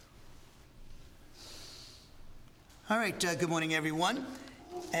All right, good morning, everyone.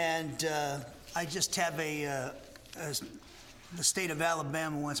 And I just have the state of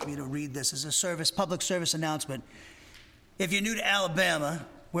Alabama wants me to read this as a public service announcement. If you're new to Alabama,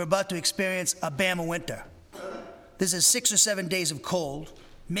 we're about to experience a Bama winter. This is 6 or 7 days of cold,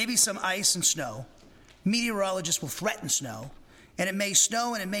 maybe some ice and snow. Meteorologists will threaten snow, and it may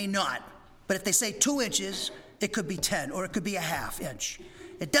snow and it may not. But if they say 2 inches, it could be 10, or it could be a ½ inch.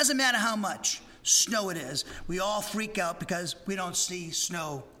 It doesn't matter how much snow it is. We all freak out because we don't see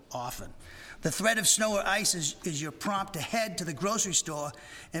snow often. The threat of snow or ice is your prompt to head to the grocery store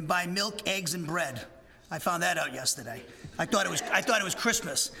and buy milk, eggs, and bread. I found that out yesterday. I thought it was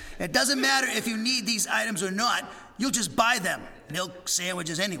Christmas. It doesn't matter if you need these items or not. You'll just buy them. Milk,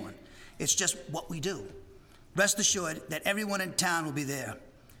 sandwiches, anyone. It's just what we do. Rest assured that everyone in town will be there.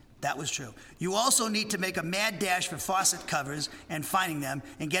 That was true. You also need to make a mad dash for faucet covers and finding them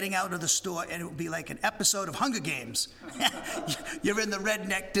and getting out of the store, and it will be like an episode of Hunger Games. You're in the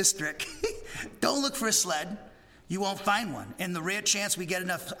redneck district. Don't look for a sled. You won't find one. In the rare chance we get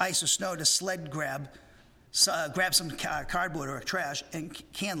enough ice or snow to sled grab some cardboard or trash and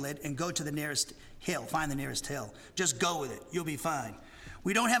can lid and go to the nearest hill, find the nearest hill. Just go with it. You'll be fine.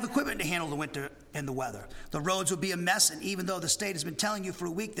 We don't have equipment to handle the winter and the weather. The roads will be a mess, and even though the state has been telling you for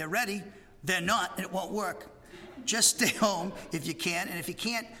a week they're ready, they're not, and it won't work. Just stay home if you can, and if you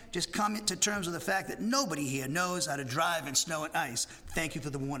can't, just come to terms with the fact that nobody here knows how to drive in snow and ice. Thank you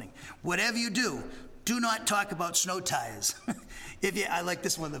for the warning. Whatever you do not talk about snow tires. I like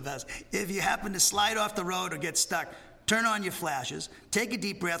this one the best. If you happen to slide off the road or get stuck, turn on your flashes, take a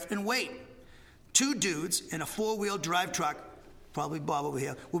deep breath, and wait. 2 dudes in a 4-wheel drive truck, probably Bob over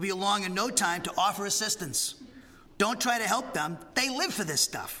here, will be along in no time to offer assistance. Don't try to help them. They live for this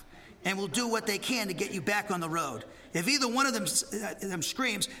stuff and will do what they can to get you back on the road. If either one of them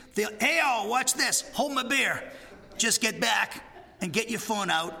screams, hey, watch this, hold my beer. Just get back and get your phone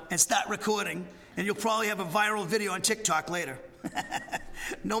out and start recording, and you'll probably have a viral video on TikTok later.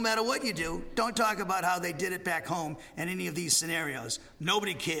 No matter what you do, don't talk about how they did it back home in any of these scenarios.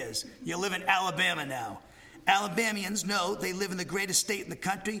 Nobody cares. You live in Alabama now. Alabamians know they live in the greatest state in the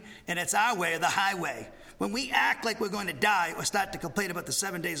country, and it's our way or the highway. When we act like we're going to die or start to complain about the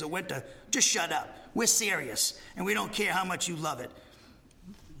 7 days of winter, just shut up. We're serious, and we don't care how much you love it.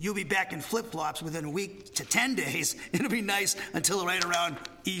 You'll be back in flip-flops within a week to 10 days. It'll be nice until right around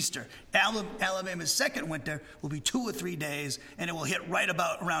Easter. Alabama's second winter will be 2 or 3 days, and it will hit right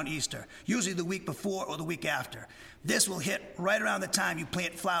about around Easter, usually the week before or the week after. This will hit right around the time you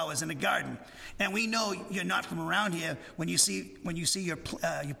plant flowers in the garden. And we know you're not from around here when you see your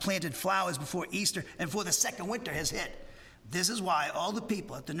planted flowers before Easter and before the second winter has hit. This is why all the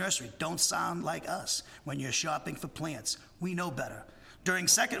people at the nursery don't sound like us when you're shopping for plants. We know better. During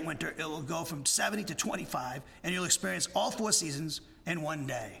second winter, it will go from 70 to 25, and you'll experience all 4 seasons in 1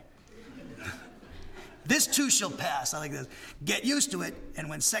 day. This too shall pass. I like this. Get used to it, and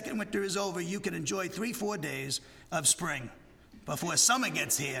when second winter is over, you can enjoy 3-4 days of spring before summer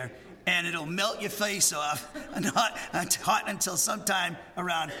gets here, and it'll melt your face off and hot until sometime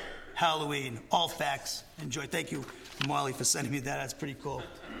around Halloween. All facts. Enjoy. Thank you, Molly, for sending me that. That's pretty cool.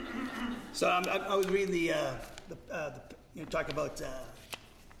 So I was reading talk about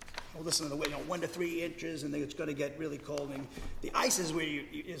listen to the way 1 to 3 inches, and then it's going to get really cold. And the ice is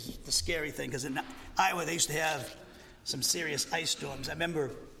is the scary thing, because in Iowa they used to have some serious ice storms. I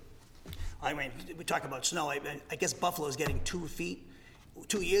remember. We talk about snow. I guess Buffalo is getting 2 feet.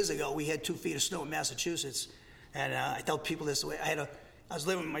 2 years ago, we had 2 feet of snow in Massachusetts, and I tell people this way. I was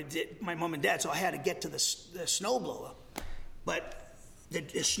living with my mom and dad, so I had to get to the snowblower, but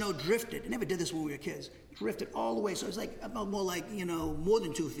the snow drifted. I never did this when we were kids. Drifted all the way, so it was more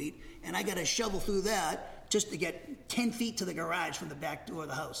than 2 feet, and I got to shovel through that just to get 10 feet to the garage from the back door of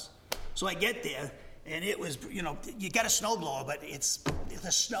the house. So I get there, and it was, you got a snowblower, but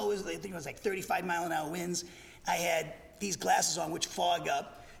the snow is, I think it was like 35-mile-an-hour winds. I had these glasses on which fog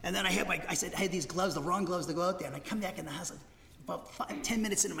up, and then I had these gloves, the wrong gloves to go out there, and I come back in the house, about 10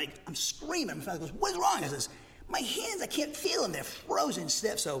 minutes in, I'm screaming. My father goes, "What's wrong?" I says, "My hands, I can't feel them. They're frozen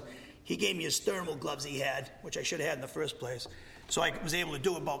stiff." So he gave me his thermal gloves he had, which I should have had in the first place. So I was able to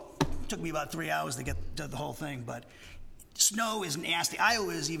do it took me about 3 hours to get to the whole thing, but snow is nasty.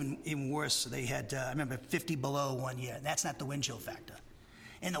 Iowa is even worse. They had, I remember, 50 below 1 year, and that's not the wind chill factor.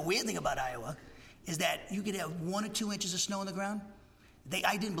 And the weird thing about Iowa is that you could have 1 or 2 inches of snow on the ground.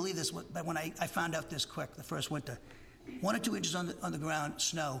 I didn't believe this, but when I found out this quick, the first winter, 1 or 2 inches on the ground,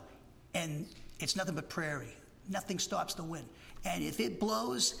 snow, and it's nothing but prairie. Nothing stops the wind. And if it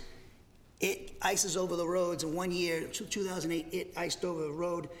blows, it ices over the roads. In 1 year, 2008, it iced over the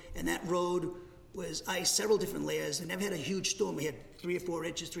road, and that road was ice, several different layers. They never had a huge storm. We had 3 or 4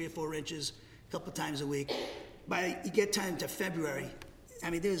 inches, a couple times a week. You get time to February, I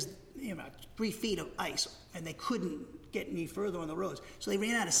mean, there's 3 feet of ice, and they couldn't get any further on the roads. So they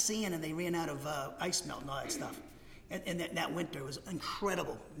ran out of sand, and they ran out of ice melt and all that stuff. And that winter was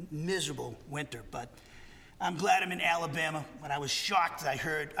incredible, miserable winter. But I'm glad I'm in Alabama. When I was shocked, I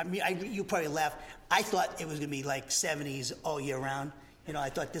heard, you probably laughed. I thought it was going to be like 70s all year round. I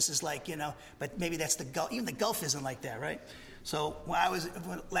thought this is like, but maybe that's the Gulf. Even the Gulf isn't like that, right? So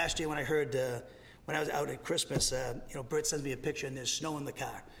last year when I heard, when I was out at Christmas, Bert sends me a picture and there's snow in the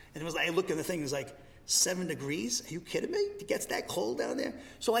car. And it was like, I looked at the thing, it was like 7 degrees. Are you kidding me? It gets that cold down there?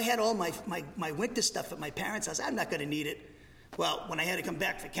 So I had all my winter stuff at my parents' house. I'm not going to need it. Well, when I had to come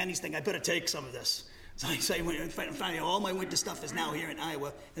back for Kenny's thing, I better take some of this. So I went and finally all my winter stuff is now here in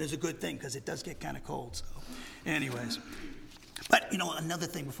Iowa, and it's a good thing because it does get kind of cold. So anyways. But, another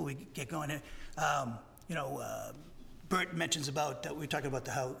thing before we get going here, Bert mentions about, we were talking about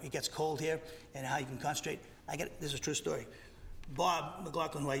how it gets cold here and how you can concentrate. This is a true story. Bob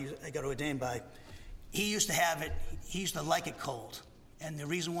McLaughlin, who I got ordained by, he used to have it, he used to like it cold. And the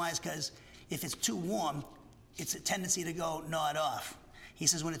reason why is because if it's too warm, it's a tendency to go nod off. He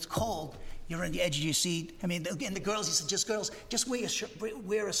says when it's cold, you're on the edge of your seat. I mean, and the girls, he said, just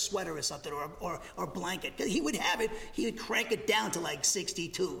wear a sweater or something or a blanket. He would have it, he would crank it down to like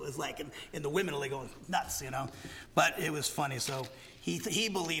 62. It was like, and the women are like going nuts, But it was funny. So he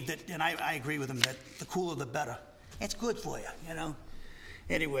believed it, and I agree with him, that the cooler the better. It's good for you,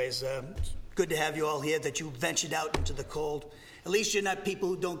 Anyways, good to have you all here, that you ventured out into the cold. At least you're not people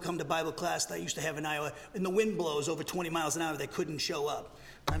who don't come to Bible class that I used to have in Iowa. And the wind blows over 20 miles an hour, they couldn't show up.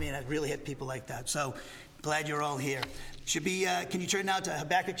 I mean, I really had people like that. So glad you're all here. Should be, can you turn now to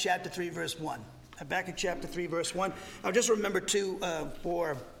Habakkuk chapter 3, verse 1. Habakkuk chapter 3, verse 1. I'll just remember, too,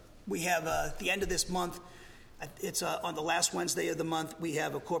 we have at the end of this month, it's on the last Wednesday of the month, we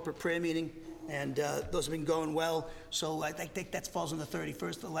have a corporate prayer meeting. And those have been going well. So I think that falls on the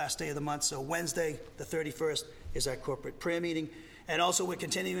 31st, the last day of the month. So Wednesday, the 31st, is our corporate prayer meeting. And also we're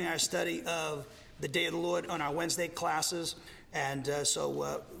continuing our study of the Day of the Lord on our Wednesday classes. And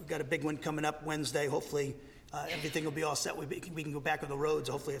so we've got a big one coming up Wednesday. Hopefully everything will be all set. We can go back on the roads.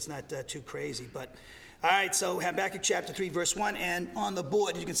 Hopefully it's not too crazy. But all right, so Habakkuk chapter 3, verse 1. And on the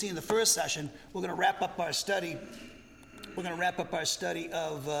board, as you can see in the first session, we're going to wrap up our study. We're going to wrap up our study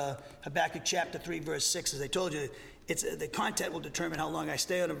of Habakkuk chapter 3, verse 6. As I told you, the content will determine how long I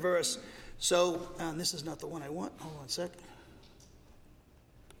stay on a verse. So this is not the one I want. Hold on a sec.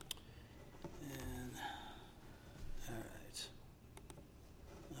 And, all right.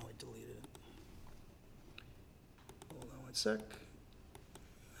 Oh, I deleted it. Hold on one sec.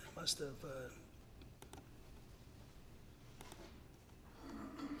 I must have...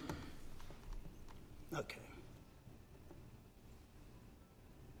 Okay.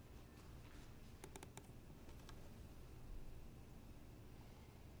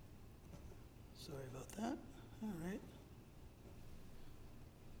 Sorry about that. All right.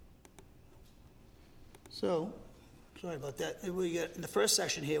 So, sorry about that. In the first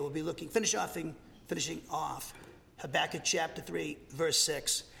session here, we'll be finishing off Habakkuk chapter 3, verse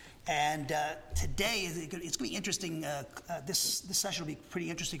 6. And today, it's going to be interesting. This session will be pretty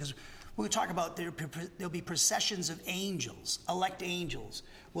interesting because we're going to talk about there'll be processions of angels, elect angels,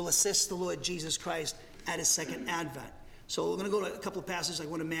 will assist the Lord Jesus Christ at his second advent. So we're going to go to a couple of passages, like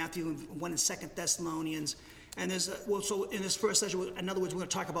one in Matthew and one in 2 Thessalonians. And so in this first session, in other words, we're going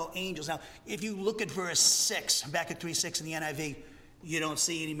to talk about angels. Now, if you look at verse 6, Habakkuk 3:6 in the NIV, you don't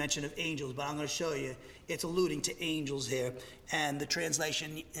see any mention of angels, but I'm going to show you it's alluding to angels here, and the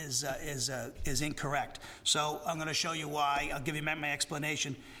translation is incorrect. So I'm going to show you why. I'll give you my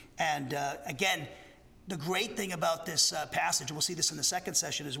explanation. And again, the great thing about this passage, and we'll see this in the second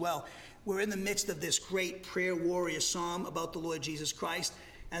session as well, we're in the midst of this great prayer warrior psalm about the Lord Jesus Christ.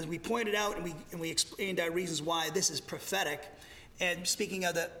 As we pointed out and we explained our reasons why this is prophetic, and speaking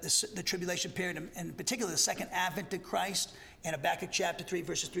of the tribulation period, and in particular the second advent of Christ, in Habakkuk chapter 3,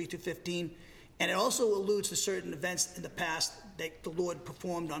 verses 3 through 15, and it also alludes to certain events in the past that the Lord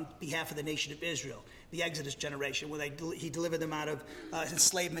performed on behalf of the nation of Israel, the Exodus generation, where he delivered them out of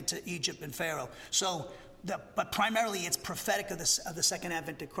enslavement to Egypt and Pharaoh. So, but primarily it's prophetic of the second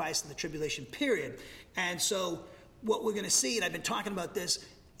advent of Christ and the tribulation period. And so what we're going to see, and I've been talking about this,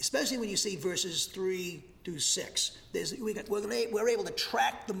 especially when you see verses 3 through 6, we're able to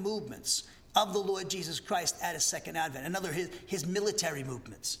track the movements of the Lord Jesus Christ at his second advent, another his military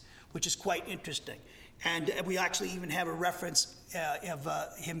movements, which is quite interesting. And we actually even have a reference of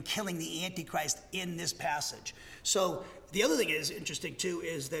him killing the Antichrist in this passage. So the other thing is interesting too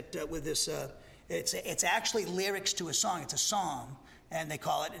is that with this, It's actually lyrics to a song. It's a psalm, and they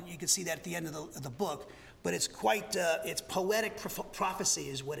call it, and you can see that at the end of the book. But it's quite, it's poetic prophecy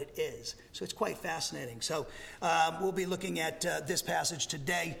is what it is. So it's quite fascinating. So we'll be looking at this passage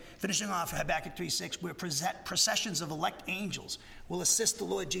today, finishing off Habakkuk 3.6, where processions of elect angels will assist the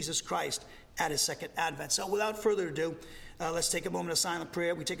Lord Jesus Christ at his second advent. So without further ado, let's take a moment of silent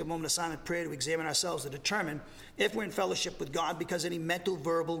prayer. We take a moment of silent prayer to examine ourselves to determine if we're in fellowship with God, because any mental,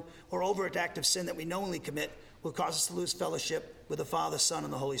 verbal, or overt act of sin that we knowingly commit will cause us to lose fellowship with the Father, Son,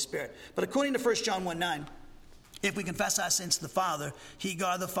 and the Holy Spirit. But according to 1 John 1:9, if we confess our sins to the Father, he,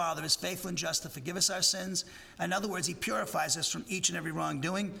 God the Father, is faithful and just to forgive us our sins. In other words, he purifies us from each and every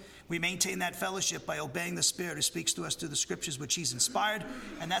wrongdoing. We maintain that fellowship by obeying the Spirit who speaks to us through the Scriptures which he's inspired.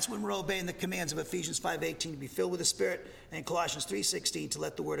 And that's when we're obeying the commands of Ephesians 5:18 to be filled with the Spirit, and Colossians 3:16 to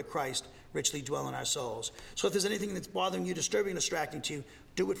let the word of Christ richly dwell in our souls. So if there's anything that's bothering you, disturbing, distracting to you,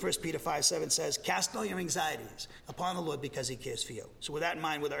 do what 1 Peter 5:7 says. Cast all your anxieties upon the Lord because he cares for you. So with that in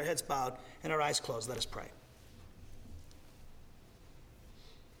mind, with our heads bowed and our eyes closed, let us pray.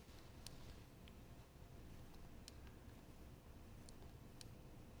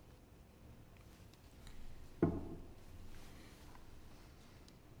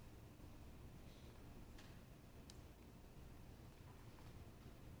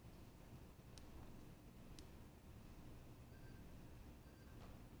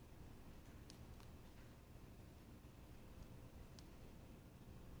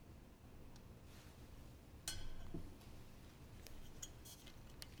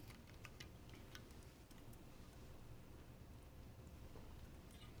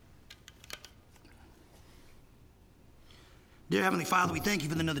 Dear Heavenly Father, we thank you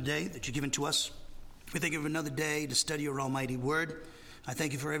for another day that you've given to us. We thank you for another day to study your almighty word. I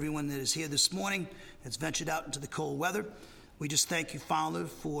thank you for everyone that is here this morning, that's ventured out into the cold weather. We just thank you, Father,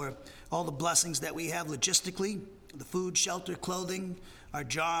 for all the blessings that we have logistically, the food, shelter, clothing, our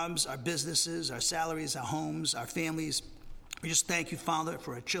jobs, our businesses, our salaries, our homes, our families. We just thank you, Father,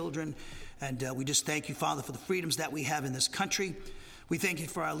 for our children, and we just thank you, Father, for the freedoms that we have in this country. We thank you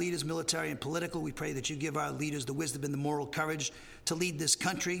for our leaders, military and political. We pray that you give our leaders the wisdom and the moral courage to lead this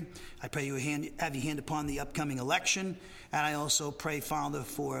country. I pray you have your hand upon the upcoming election. And I also pray, Father,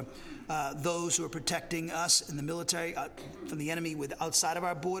 for those who are protecting us in the military from the enemy outside of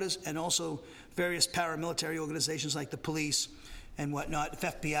our borders, and also various paramilitary organizations like the police and whatnot,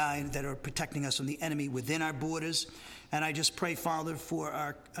 FBI, that are protecting us from the enemy within our borders. And I just pray, Father,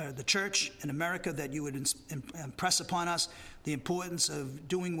 for the church in America, that you would impress upon us the importance of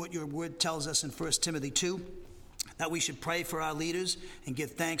doing what your word tells us in 1 Timothy 2, that we should pray for our leaders and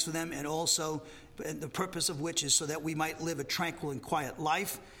give thanks for them, and also the purpose of which is so that we might live a tranquil and quiet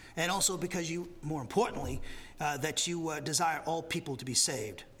life, and also because you, more importantly, that you desire all people to be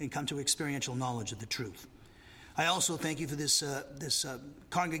saved and come to experiential knowledge of the truth. I also thank you for this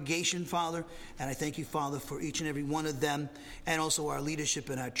congregation, Father, and I thank you, Father, for each and every one of them, and also our leadership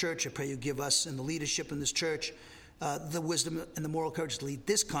in our church. I pray you give us and the leadership in this church the wisdom and the moral courage to lead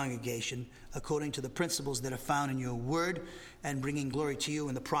this congregation according to the principles that are found in your word, and bringing glory to you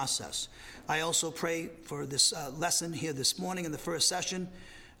in the process. I also pray for this lesson here this morning in the first session.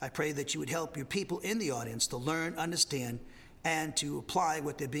 I pray that you would help your people in the audience to learn, understand, and to apply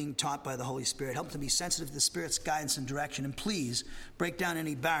what they're being taught by the Holy Spirit. Help them to be sensitive to the Spirit's guidance and direction. And please break down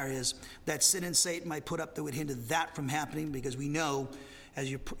any barriers that sin and Satan might put up that would hinder that from happening, because we know, as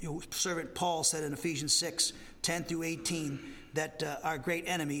your servant Paul said in Ephesians 6:10-18, that our great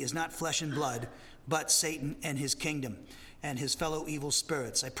enemy is not flesh and blood, but Satan and his kingdom and his fellow evil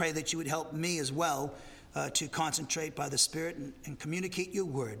spirits. I pray that you would help me as well to concentrate by the Spirit and communicate your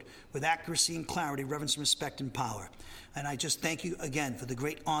word with accuracy and clarity, reverence, respect, and power. And I just thank you again for the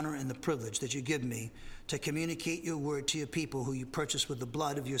great honor and the privilege that you give me to communicate your word to your people who you purchased with the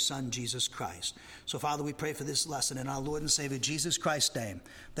blood of your Son, Jesus Christ. So, Father, we pray for this lesson in our Lord and Savior, Jesus Christ's name,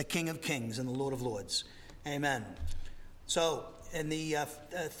 the King of Kings and the Lord of Lords. Amen. So, in the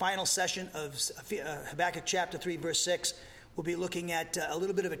final session of Habakkuk chapter 3, verse 6, we'll be looking at a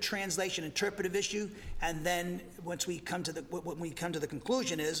little bit of a translation interpretive issue, and then once we come to the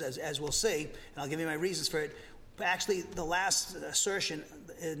conclusion is, as we'll see, and I'll give you my reasons for it. Actually, the last assertion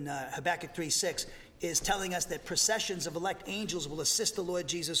in Habakkuk 3:6 is telling us that processions of elect angels will assist the Lord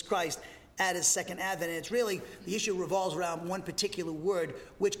Jesus Christ at his second advent. And it's really, the issue revolves around one particular word,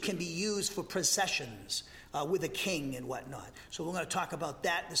 which can be used for processions with a king and whatnot. So we're going to talk about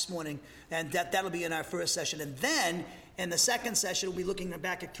that this morning, and that'll be in our first session. And then in the second session, we'll be looking at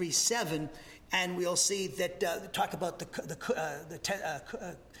Habakkuk 3:7, and we'll see that talk about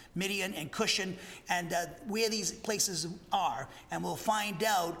Midian and Cushan, and where these places are, and we'll find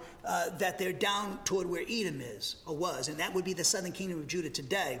out that they're down toward where Edom is, or was, and that would be the southern kingdom of Judah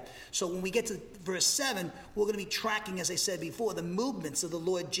today. So when we get to verse 7, we're going to be tracking, as I said before, the movements of the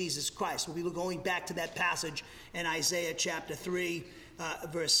Lord Jesus Christ. We'll be going back to that passage in Isaiah chapter 3,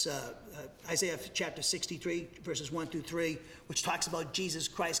 Isaiah chapter 63, verses 1 through 3, which talks about Jesus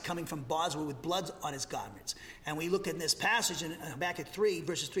Christ coming from Bosworth with blood on his garments. And we look at this passage in Habakkuk 3,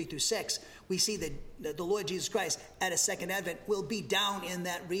 verses 3 through 6, we see that the Lord Jesus Christ at his second advent will be down in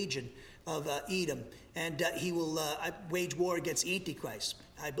that region of Edom. And he will wage war against Antichrist,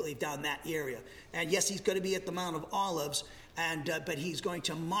 I believe, down that area. And yes, he's going to be at the Mount of Olives, but he's going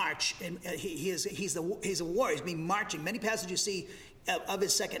to march. And he's a warrior. He's been marching. Many passages you see of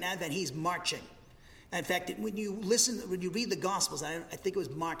his second advent, he's marching. In fact, when you read the Gospels, I think it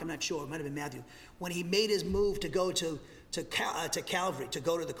was Mark, I'm not sure, it might have been Matthew, when he made his move to go to Calvary, to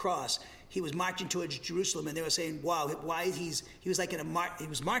go to the cross, he was marching towards Jerusalem, and they were saying, "Wow, why he was like he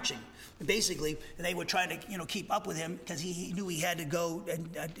was marching." And basically, they were trying to keep up with him because he knew he had to go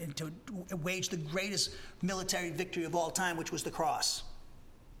and to wage the greatest military victory of all time, which was the cross.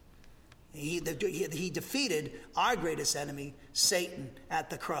 He defeated our greatest enemy, Satan, at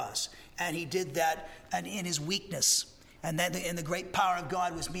the cross. And he did that in his weakness. And the great power of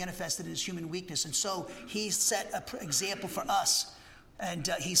God was manifested in his human weakness. And so he set an example for us. And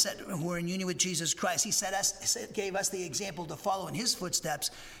he said, who are in union with Jesus Christ, gave us the example to follow in his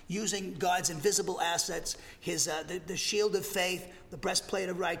footsteps, using God's invisible assets, the shield of faith, the breastplate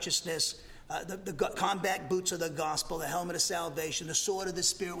of righteousness, the combat boots of the gospel, the helmet of salvation, the sword of the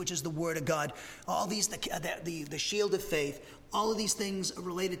Spirit, which is the word of God, all these, the shield of faith, all of these things are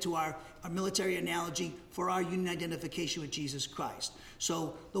related to our military analogy for our union identification with Jesus Christ.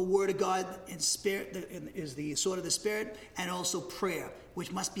 So the word of God in spirit is the sword of the Spirit, and also prayer,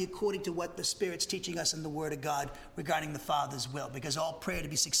 which must be according to what the Spirit's teaching us in the word of God regarding the Father's will, because all prayer to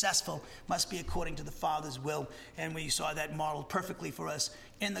be successful must be according to the Father's will, and we saw that modeled perfectly for us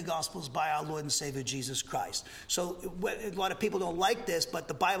in the Gospels by our Lord and Savior Jesus Christ. So a lot of people don't like this, but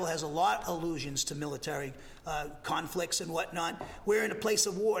the Bible has a lot of allusions to military conflicts and whatnot. We're in a place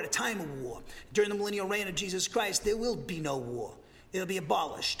of war, at a time of war. During the millennial reign of Jesus Christ, there will be no war. It'll be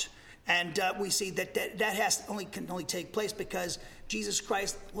abolished. And we see that can only take place because Jesus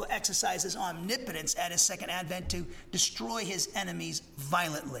Christ will exercise his omnipotence at his second advent to destroy his enemies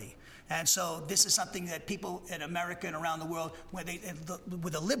violently. And so this is something that people in America and around the world, with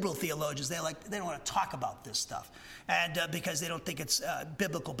the liberal theologians, they don't want to talk about this stuff, and because they don't think it's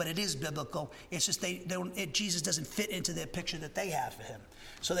biblical. But it is biblical. It's just Jesus doesn't fit into their picture that they have for him.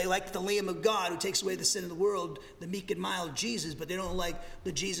 So they like the Lamb of God who takes away the sin of the world, the meek and mild Jesus, but they don't like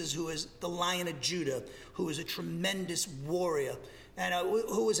the Jesus who is the Lion of Judah, who is a tremendous warrior. And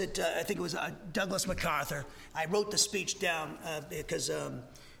who was it? I think it was Douglas MacArthur. I wrote the speech down because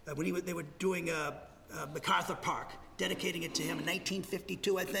when they were doing MacArthur Park, dedicating it to him in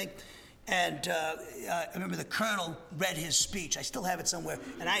 1952, I think. And I remember the colonel read his speech. I still have it somewhere.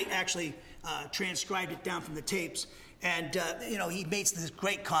 And I actually transcribed it down from the tapes. And, he makes this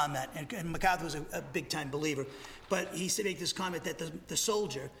great comment. And MacArthur was a big-time believer. But he said, make this comment that the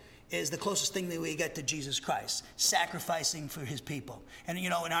soldier is the closest thing that we get to Jesus Christ, sacrificing for his people. And,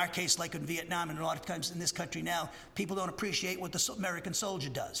 in our case, like in Vietnam and a lot of times in this country now, people don't appreciate what the American soldier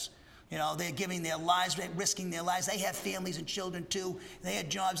does. They're giving their lives, they're risking their lives. They have families and children too. They have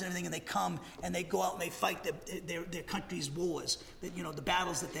jobs and everything, and they come and they go out and they fight their country's wars, the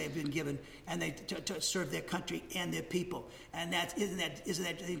battles that they have been given, and they to serve their country and their people. And isn't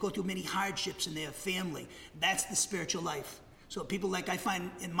that they go through many hardships in their family. That's the spiritual life. So people like I find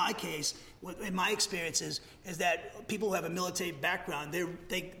in my case, in my experiences, is that people who have a military background,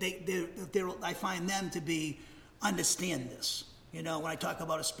 I find them to understand this. When I talk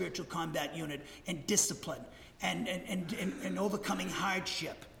about a spiritual combat unit and discipline and overcoming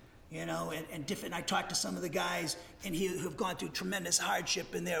hardship, and different. I talked to some of the guys in here who have gone through tremendous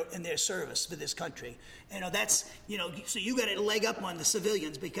hardship in their service for this country. That's so you got a leg up on the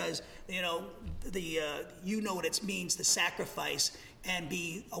civilians because what it means to sacrifice and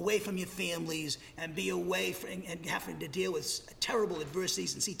be away from your families and be away from and having to deal with terrible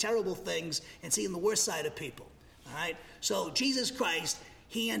adversities and see terrible things and seeing the worst side of people. All right. So Jesus Christ,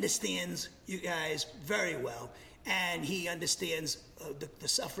 he understands you guys very well. And he understands the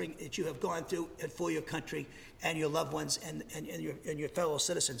suffering that you have gone through and for your country and your loved ones and your fellow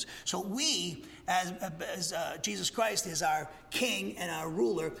citizens. So we, as Jesus Christ is our king and our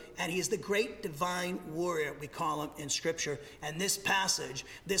ruler, and he is the great divine warrior, we call him in Scripture. And this passage,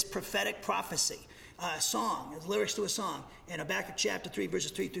 this prophetic prophecy, song, as lyrics to a song. And Habakkuk chapter 3,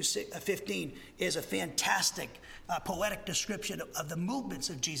 verses 3 through 15 is a fantastic poetic description of the movements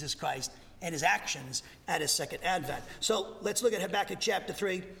of Jesus Christ and his actions at his second advent. So let's look at Habakkuk chapter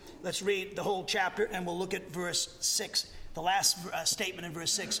 3. Let's read the whole chapter, and we'll look at verse 6, the last statement in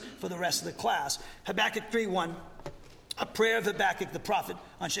verse 6 for the rest of the class. Habakkuk 3:1, a prayer of Habakkuk the prophet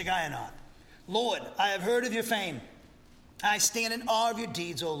on Shigionoth. Lord, I have heard of your fame. I stand in awe of your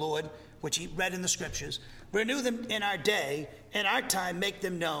deeds, O Lord, which he read in the scriptures. Renew them in our day, in our time make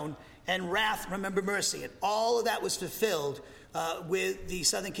them known, and wrath remember mercy. And all of that was fulfilled with the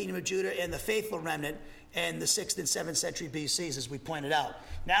southern kingdom of Judah and the faithful remnant in the 6th and 7th century BCs, as we pointed out.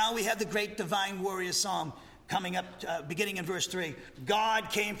 Now we have the great divine warrior psalm coming up, beginning in verse 3. God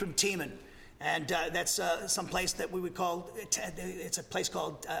came from Teman. And that's some place that we would call, it's a place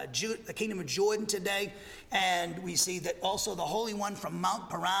called the Kingdom of Jordan today. And we see that also the Holy One from Mount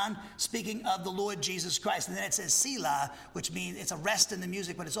Paran, speaking of the Lord Jesus Christ. And then it says Selah, which means it's a rest in the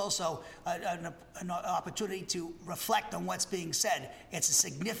music, but it's also an opportunity to reflect on what's being said. It's a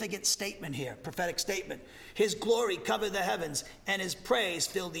significant statement here, prophetic statement. His glory covered the heavens, and his praise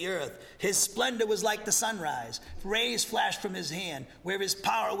filled the earth. His splendor was like the sunrise. Rays flashed from his hand, where his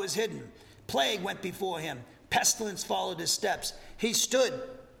power was hidden. Plague went before him. Pestilence followed his steps. He stood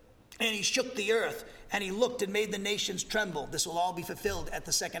and he shook the earth, and he looked and made the nations tremble. This will all be fulfilled at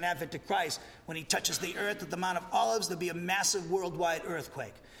the second advent of Christ. When he touches the earth at the Mount of Olives, there'll be a massive worldwide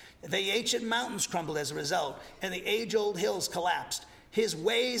earthquake. The ancient mountains crumbled as a result, and the age-old hills collapsed. His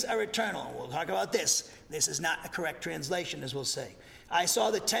ways are eternal. We'll talk about this. This is not a correct translation, as we'll say. I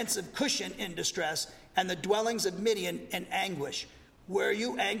saw the tents of Cushan in distress, and the dwellings of Midian in anguish. Were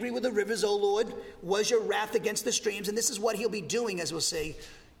you angry with the rivers, O Lord? Was your wrath against the streams? And this is what he'll be doing, as we'll see.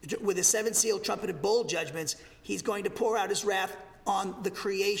 With the 7-seal trumpeted bowl judgments, he's going to pour out his wrath on the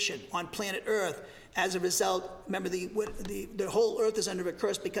creation, on planet Earth. As a result, remember, the whole earth is under a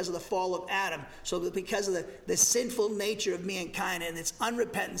curse because of the fall of Adam. So because of the sinful nature of mankind and its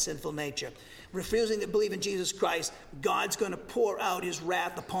unrepentant sinful nature, refusing to believe in Jesus Christ, God's going to pour out his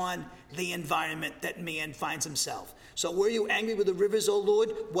wrath upon the environment that man finds himself. So were you angry with the rivers, O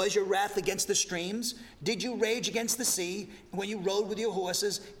Lord? Was your wrath against the streams? Did you rage against the sea when you rode with your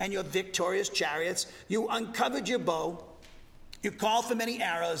horses and your victorious chariots? You uncovered your bow. You called for many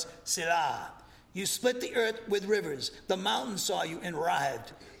arrows, Selah. You split the earth with rivers. The mountains saw you and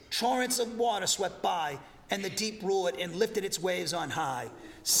writhed. Torrents of water swept by, and the deep roared and lifted its waves on high.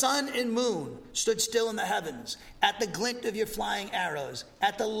 Sun and moon stood still in the heavens at the glint of your flying arrows,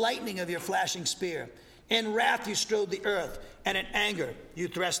 at the lightning of your flashing spear. In wrath you strode the earth, and in anger you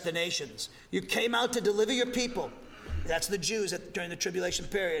thrust the nations. You came out to deliver your people. That's the Jews during the tribulation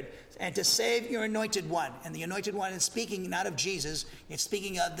period. And to save your anointed one. And the anointed one is speaking not of Jesus, it's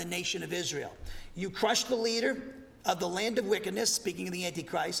speaking of the nation of Israel. You crushed the leader of the land of wickedness, speaking of the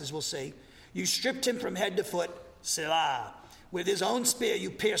Antichrist, as we'll see. You stripped him from head to foot, Selah. With his own spear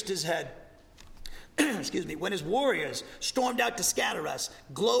you pierced his head. Excuse me, when his warriors stormed out to scatter us,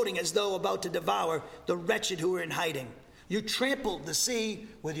 gloating as though about to devour the wretched who were in hiding. You trampled the sea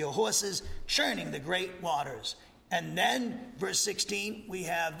with your horses, churning the great waters. And then, verse 16, we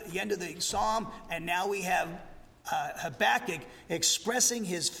have the end of the psalm, and now we have Habakkuk expressing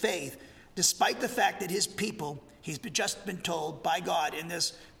his faith, despite the fact that his people, he's just been told by God in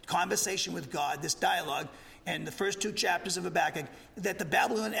this conversation with God, this dialogue, and the first 2 chapters of Habakkuk, that the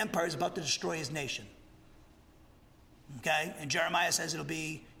Babylonian Empire is about to destroy his nation. Okay? And Jeremiah says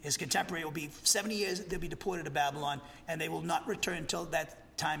his contemporary will be 70 years, they'll be deported to Babylon, and they will not return until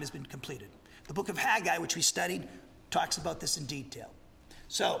that time has been completed. The book of Haggai, which we studied, talks about this in detail.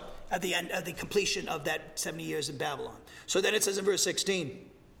 So, at the end of the completion of that 70 years in Babylon. So then it says in verse 16,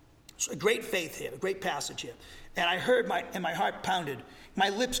 so a great faith here, a great passage here. And I heard my heart pounded. My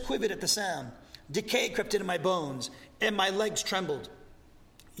lips quivered at the sound. Decay crept into my bones, and my legs trembled.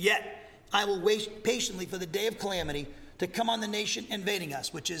 Yet I will wait patiently for the day of calamity to come on the nation invading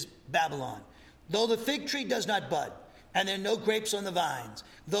us, which is Babylon. Though the fig tree does not bud, and there are no grapes on the vines,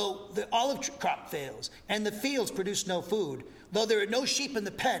 though the olive crop fails, and the fields produce no food, though there are no sheep in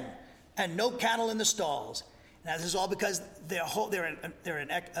the pen, and no cattle in the stalls. Now, this is all because they're an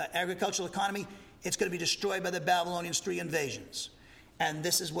agricultural economy. It's going to be destroyed by the Babylonians' 3 invasions. And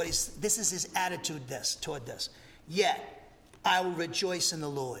this is his attitude toward this. Yet I will rejoice in the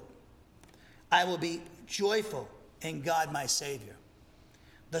Lord. I will be joyful in God my Savior.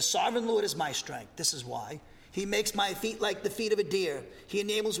 The sovereign Lord is my strength. This is why. He makes my feet like the feet of a deer. He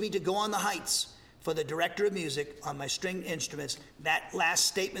enables me to go on the heights. for the director of music on my string instruments. That last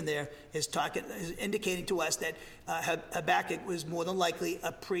statement there is indicating to us that Habakkuk was more than likely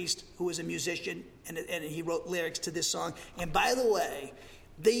a priest who was a musician, and he wrote lyrics to this song. And by the way,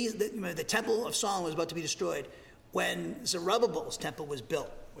 the Temple of Solomon was about to be destroyed when Zerubbabel's temple was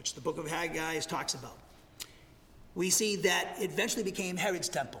built, which the book of Haggai talks about. We see that it eventually became Herod's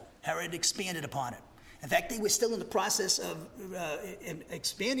temple. Herod expanded upon it. In fact, they were still in the process of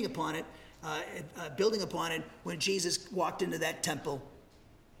expanding upon it, building upon it, when Jesus walked into that temple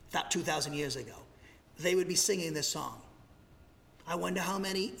about 2,000 years ago. They would be singing this song. I wonder how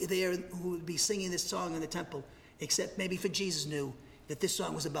many there who would be singing this song in the temple, except maybe for Jesus knew that this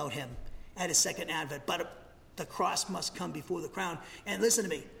song was about him at his second advent. But the cross must come before the crown. And listen to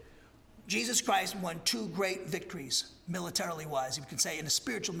me. Jesus Christ won two great victories, militarily wise, you can say, in a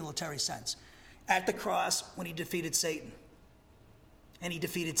spiritual military sense. At the cross, when he defeated Satan, and he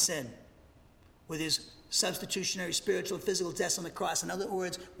defeated sin with his substitutionary spiritual and physical deaths on the cross. In other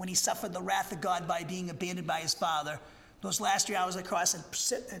words, when he suffered the wrath of God by being abandoned by his Father, those last 3 hours of the cross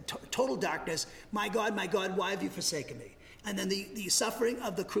in total darkness, my God, why have you forsaken me? And then the suffering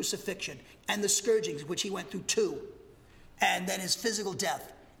of the crucifixion and the scourgings, which he went through too, and then his physical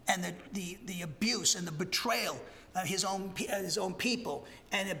death, and the abuse and the betrayal of his own people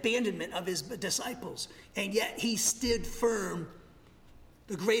and abandonment of his disciples. And yet he stood firm,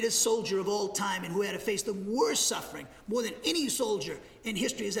 the greatest soldier of all time, and who had to face the worst suffering, more than any soldier in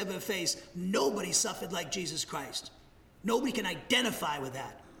history has ever faced. Nobody suffered like Jesus Christ. Nobody can identify with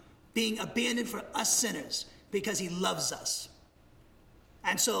that, being abandoned for us sinners because he loves us.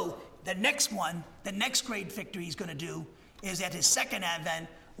 And so the next great victory he's going to do is at his second advent,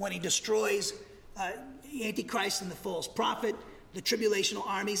 when he destroys the Antichrist and the false prophet, the tribulational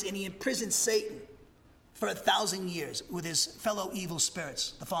armies, and he imprisons Satan for 1,000 years with his fellow evil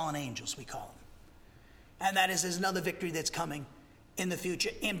spirits, the fallen angels, we call them. And there's another victory that's coming in the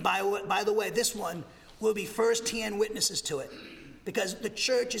future. And by the way, this one will be first-hand witnesses to it, because the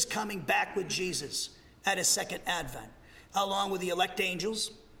church is coming back with Jesus at his second advent, along with the elect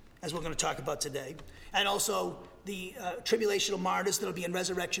angels, as we're going to talk about today, and also the tribulational martyrs that will be in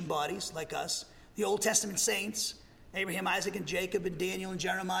resurrection bodies like us, the Old Testament saints, Abraham, Isaac, and Jacob, and Daniel, and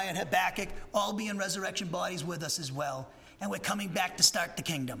Jeremiah, and Habakkuk, all be in resurrection bodies with us as well. And we're coming back to start the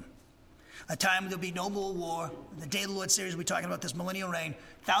kingdom. A time there'll be no more war. The Day of the Lord series, we're talking about this millennial reign.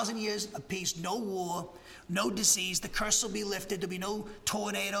 1,000 years of peace, no war, no disease. The curse will be lifted. There'll be no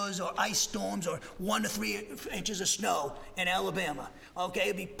tornadoes or ice storms or 1 to 3 inches of snow in Alabama. Okay,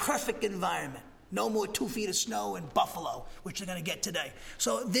 it'll be perfect environment. No more 2 feet of snow in Buffalo, which they're going to get today.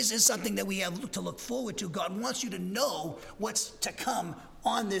 So this is something that we have to look forward to. God wants you to know what's to come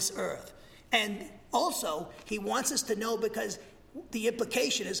on this earth. And also, he wants us to know, because the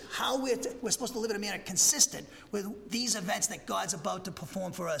implication is how we're supposed to live in a manner consistent with these events that God's about to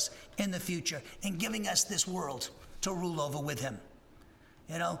perform for us in the future, and giving us this world to rule over with him.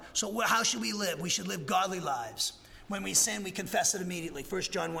 So how should we live? We should live godly lives. When we sin, we confess it immediately. 1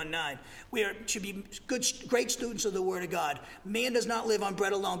 John 1:9. We should be great students of the Word of God. Man does not live on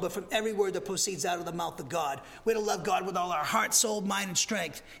bread alone, but from every word that proceeds out of the mouth of God. We're to love God with all our heart, soul, mind, and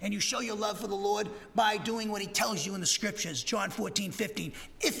strength. And you show your love for the Lord by doing what he tells you in the Scriptures. John 14:15.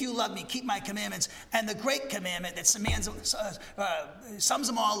 If you love me, keep my commandments. And the great commandment that sums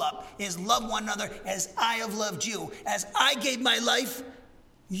them all up is love one another as I have loved you. As I gave my life,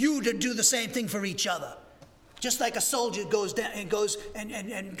 you to do the same thing for each other. Just like a soldier goes down and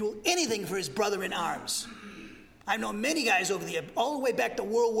do anything for his brother in arms. I've known many guys over the years, all the way back to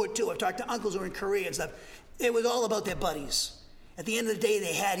World War II. I've talked to uncles who are in Korea and stuff. It was all about their buddies. At the end of the day,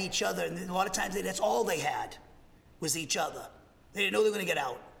 they had each other, and a lot of times that's all they had was each other. They didn't know they were going to get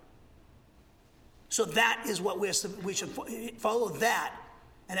out. So that is what we should follow that.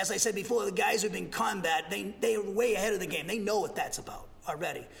 And as I said before, the guys who've been in combat, they are way ahead of the game. They know what that's about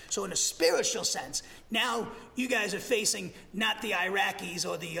already. So in a spiritual sense, now you guys are facing not the Iraqis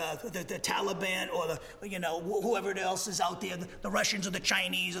or the Taliban or whoever else is out there, the Russians or the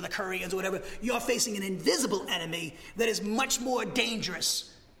Chinese or the Koreans or whatever. You're facing an invisible enemy that is much more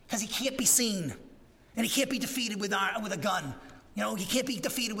dangerous, because he can't be seen, and he can't be defeated with a gun. He can't be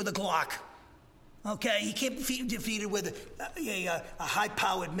defeated with a Glock. Okay, he can't be defeated with a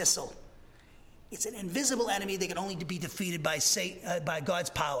high-powered missile. It's an invisible enemy that can only be defeated by God's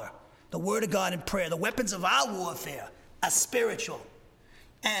power, the Word of God and prayer. The weapons of our warfare are spiritual.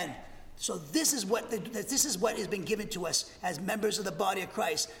 And So this is what has been given to us as members of the body of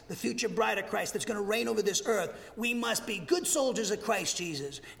Christ, the future bride of Christ that's going to reign over this earth. We must be good soldiers of Christ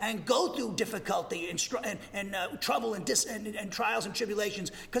Jesus and go through difficulty and trouble and trials and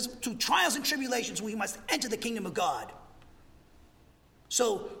tribulations, because through trials and tribulations we must enter the kingdom of God.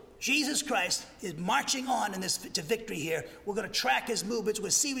 So Jesus Christ is marching on to victory here. We're going to track his movements. We'll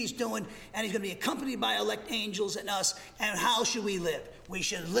see what he's doing, and he's going to be accompanied by elect angels and us. And how should we live? We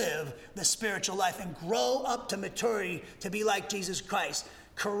should live the spiritual life and grow up to maturity to be like Jesus Christ.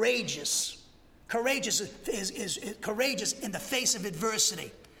 Courageous. Courageous is courageous in the face of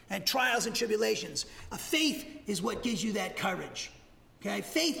adversity and trials and tribulations. A faith is what gives you that courage. Okay,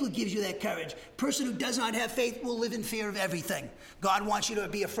 faith will give you that courage. A person who does not have faith will live in fear of everything. God wants you to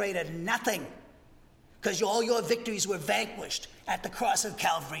be afraid of nothing, because all your victories were vanquished at the cross of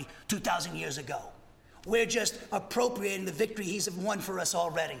Calvary 2,000 years ago. We're just appropriating the victory he's won for us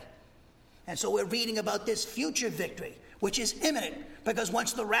already. And so we're reading about this future victory, which is imminent, because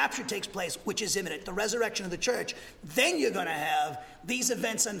once the rapture takes place, which is imminent, the resurrection of the church, then you're going to have these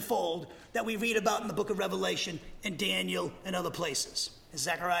events unfold that we read about in the book of Revelation and Daniel and other places,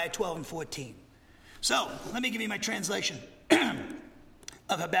 Zechariah 12 and 14. So let me give you my translation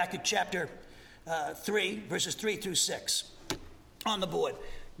of Habakkuk chapter 3, verses 3 through 6 on the board.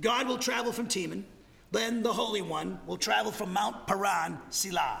 God will travel from Teman, then the Holy One will travel from Mount Paran,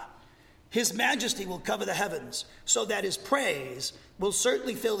 Selah. His majesty will cover the heavens, so that his praise will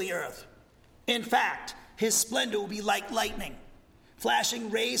certainly fill the earth. In fact, his splendor will be like lightning. Flashing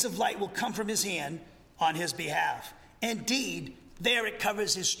rays of light will come from his hand on his behalf. Indeed, there it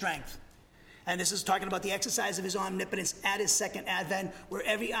covers his strength. And this is talking about the exercise of his omnipotence at his second advent, where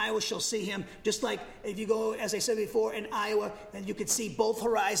every eye shall see him. Just like if you go, as I said before, in Iowa, and you can see both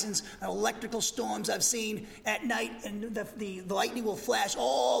horizons, electrical storms I've seen at night, and the lightning will flash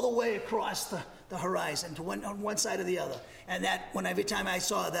all the way across the horizon to on one side or the other. And every time I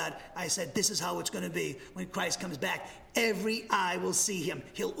saw that, I said, this is how it's going to be when Christ comes back. Every eye will see him.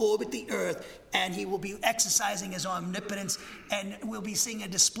 He'll orbit the earth, and he will be exercising his omnipotence, and we'll be seeing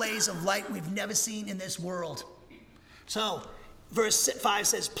displays of light we've never seen in this world. So, verse 5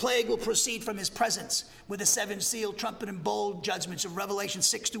 says, plague will proceed from his presence with the seven seal, trumpet, and bowl judgments of Revelation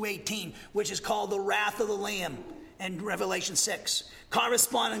 6 to 18, which is called the wrath of the Lamb in Revelation 6.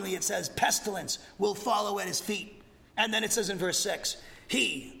 Correspondingly, it says, pestilence will follow at his feet. And then it says in verse 6,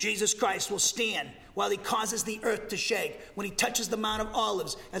 he, Jesus Christ, will stand while he causes the earth to shake. When he touches the Mount of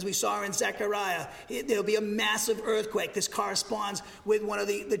Olives, as we saw in Zechariah, there'll be a massive earthquake. This corresponds with one of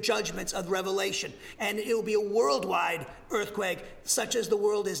the judgments of Revelation. And it will be a worldwide earthquake, such as the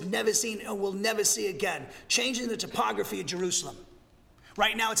world has never seen and will never see again, changing the topography of Jerusalem.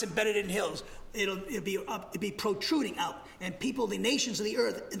 Right now, it's embedded in hills. It'll be protruding out. And people, the nations of the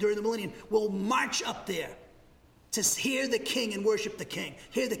earth during the millennium, will march up there to hear the king and worship the king.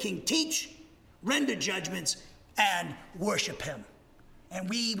 Hear the king teach, render judgments, and worship him. And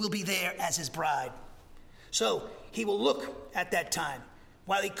we will be there as his bride. So he will look at that time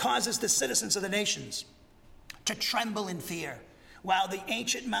while he causes the citizens of the nations to tremble in fear, while the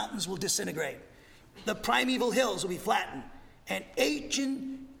ancient mountains will disintegrate. The primeval hills will be flattened, and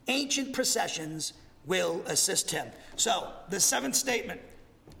ancient processions will assist him. So the seventh statement,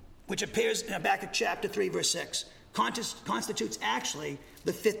 which appears in Habakkuk chapter 3, verse 6, constitutes actually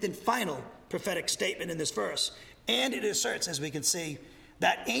the fifth and final prophetic statement in this verse. And it asserts, as we can see,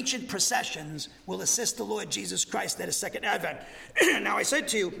 that ancient processions will assist the Lord Jesus Christ at his second advent. Now, I said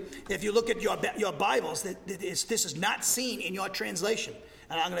to you, if you look at your Bibles, this is not seen in your translation.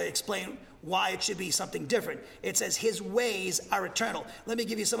 And I'm going to explain why it should be something different. It says, his ways are eternal. Let me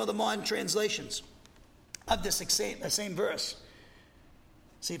give you some of the modern translations of this same verse.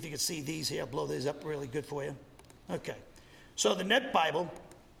 See if you can see these here. I'll blow these up really good for you. Okay. So the Net Bible,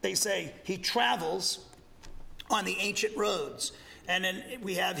 they say he travels on the ancient roads. And then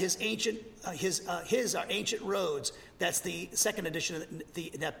we have his ancient roads. That's the second edition of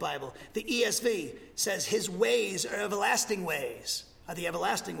the Net Bible. The ESV says his ways are everlasting ways. Are the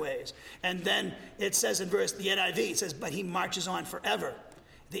everlasting ways. And then it says in the NIV, it says, but he marches on forever.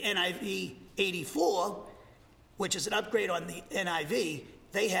 The NIV 84, which is an upgrade on the NIV,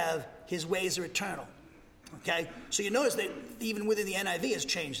 they have his ways are eternal. Okay? So you notice that even within the NIV has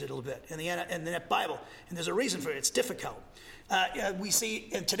changed it a little bit in the Net Bible. And there's a reason for it. It's difficult. We see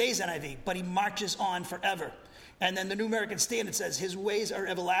in today's NIV, but he marches on forever. And then the New American Standard says his ways are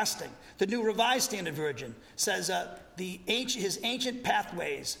everlasting. The New Revised Standard Version says his ancient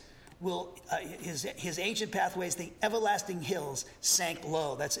pathways his ancient pathways, the everlasting hills, sank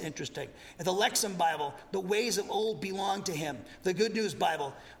low. That's interesting. In the Lexham Bible, the ways of old belong to him. The Good News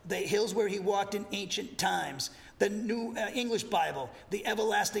Bible, the hills where he walked in ancient times. The New English Bible, the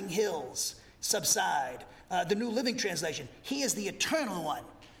everlasting hills subside. The New Living Translation, he is the eternal one.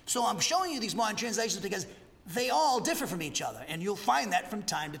 So I'm showing you these modern translations because they all differ from each other, and you'll find that from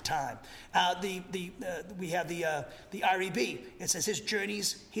time to time. We have the REB. It says his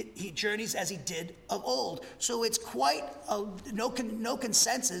journeys, he journeys as he did of old. So it's quite no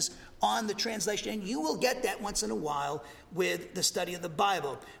consensus on the translation, and you will get that once in a while with the study of the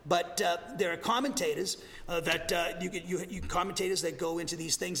Bible. But there are commentators commentators that go into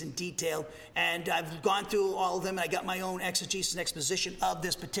these things in detail, and I've gone through all of them, and I got my own exegesis and exposition of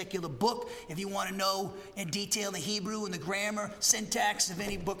this particular book. If you want to know in detail the Hebrew and the grammar, syntax of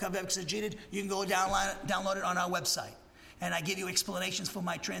any book I've exegeted, you can go download it on our website. And I give you explanations for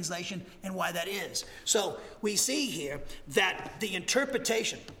my translation and why that is. So we see here that the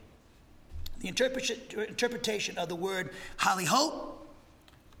interpretation of the word haliho,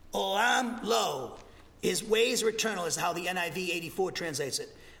 olam lo, his ways are eternal, is how the NIV 84 translates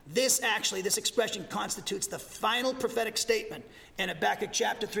it. This expression constitutes the final prophetic statement in Habakkuk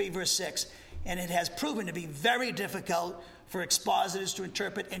chapter 3, verse 6, and it has proven to be very difficult for expositors to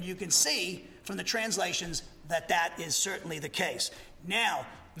interpret, and you can see from the translations that is certainly the case. Now,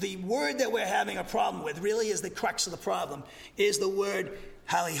 the word that we're having a problem with, really is the crux of the problem, is the word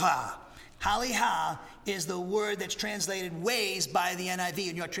halihah. Halihah is the word that's translated ways by the NIV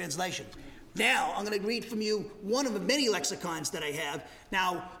in your translation. Now, I'm going to read from you one of the many lexicons that I have.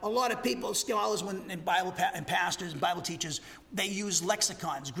 Now, a lot of people, scholars and pastors and Bible teachers, they use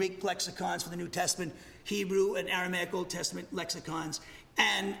lexicons, Greek lexicons for the New Testament, Hebrew and Aramaic Old Testament lexicons.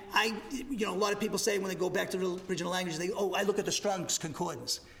 And a lot of people say when they go back to the original language, I look at the Strong's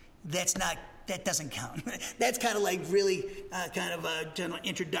Concordance. That doesn't count. That's kind of like really kind of a general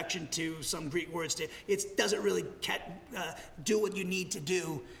introduction to some Greek words. It doesn't really do what you need to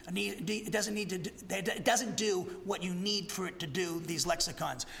do. It doesn't do what you need for it to do, these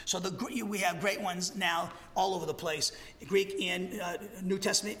lexicons. So we have great ones now all over the place, Greek in New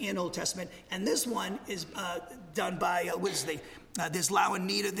Testament and Old Testament. And this one is done by, there's Lau and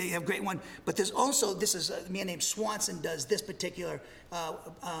Nita, they have a great one. But there's also, this is a man named Swanson does this particular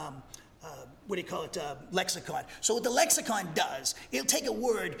lexicon. So what the lexicon does, it'll take a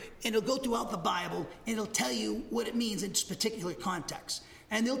word and it'll go throughout the Bible and it'll tell you what it means in particular context.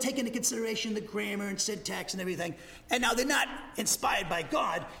 And they'll take into consideration the grammar and syntax and everything. And now they're not inspired by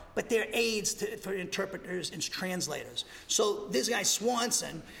God, but they're aids for interpreters and translators. So this guy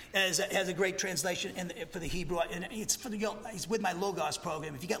Swanson has a great translation for the Hebrew, and it's with my Logos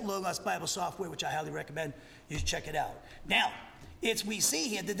program. If you get Logos Bible software, which I highly recommend, you should check it out. Now, we see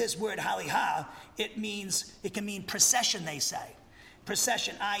here that this word halihah, it can mean procession, they say.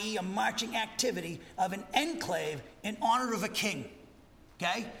 Procession, i.e. a marching activity of an enclave in honor of a king.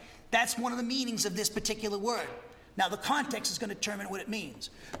 Okay? That's one of the meanings of this particular word. Now, the context is going to determine what it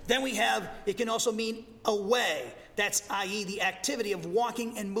means. Then it can also mean a way. That's, i.e. the activity of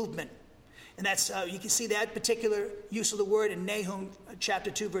walking and movement. And that's, you can see that particular use of the word in Nahum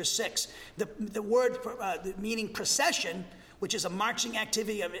chapter 2, verse 6. The word meaning procession, which is a marching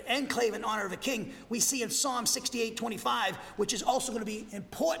activity of an enclave in honor of a king, we see in Psalm 68:25, which is also going to be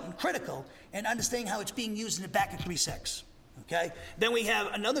important, critical, in understanding how it's being used in Habakkuk 3.6. Okay? Then we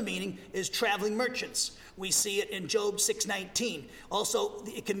have another meaning is traveling merchants. We see it in Job 6:19. Also,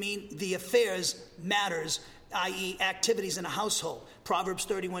 it can mean the affairs, matters, i.e. activities in a household. Proverbs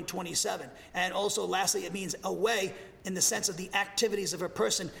 31:27. And also, lastly, it means a way in the sense of the activities of a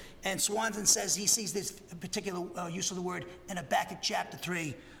person. And Swanson says he sees this particular use of the word in Habakkuk chapter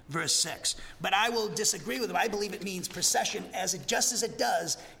 3, verse 6. But I will disagree with him. I believe it means procession just as it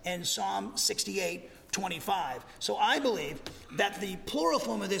does in Psalm 68:25. So I believe that the plural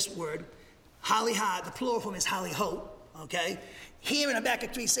form of this word, halihah, the plural form is haliho, okay? Here in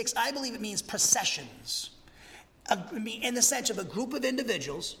Habakkuk 3:6, I believe it means processions. In the sense of a group of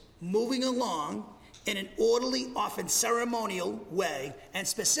individuals moving along in an orderly, often ceremonial way. And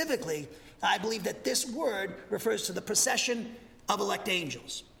specifically, I believe that this word refers to the procession of elect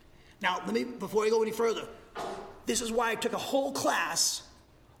angels. Now, before I go any further, this is why I took a whole class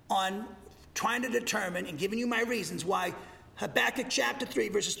on trying to determine and giving you my reasons why Habakkuk chapter 3,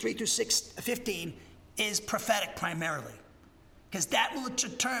 verses 3 through 15 is prophetic primarily. Because that will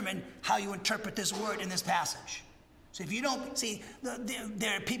determine how you interpret this word in this passage. So if you don't see,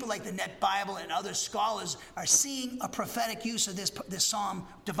 there are people like the Net Bible and other scholars are seeing a prophetic use of this psalm,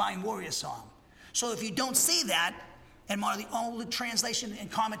 Divine Warrior Psalm. So if you don't see that, And one of the older translation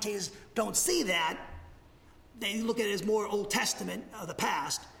and commentators don't see that. They look at it as more Old Testament of the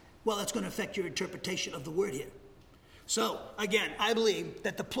past. Well, that's going to affect your interpretation of the word here. So, again, I believe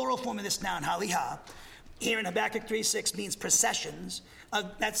that the plural form of this noun, haliha, here in Habakkuk 3.6 means processions.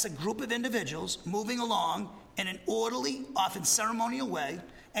 That's a group of individuals moving along in an orderly, often ceremonial way.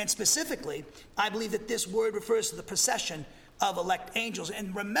 And specifically, I believe that this word refers to the procession of elect angels.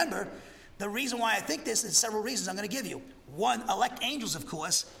 And remember, the reason why I think this is several reasons I'm going to give you. One, elect angels, of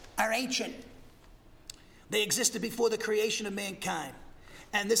course, are ancient. They existed before the creation of mankind.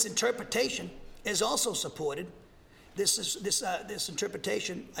 And this interpretation is also supported. This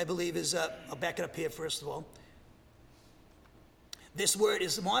interpretation, I believe, is, I'll back it up here first of all. This word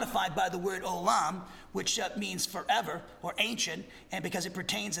is modified by the word olam, which means forever or ancient, and because it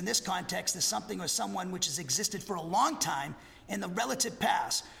pertains in this context to something or someone which has existed for a long time in the relative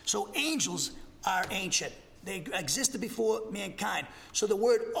past. So angels are ancient. They existed before mankind. So the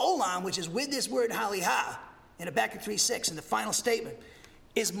word olam, which is with this word haliha, in Habakkuk 3.6, in the final statement,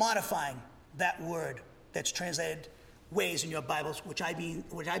 is modifying that word that's translated ways in your Bibles, which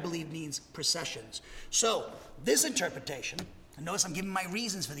I believe means processions. So this interpretation, and notice I'm giving my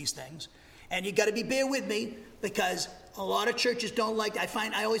reasons for these things, and you got to bear with me because a lot of churches don't like.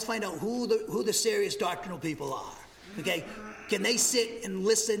 I always find out who the serious doctrinal people are. Okay, can they sit and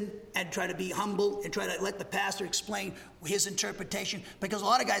listen and try to be humble and try to let the pastor explain his interpretation? Because a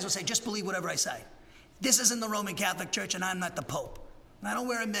lot of guys will say, just believe whatever I say. This isn't the Roman Catholic Church, and I'm not the Pope. And I don't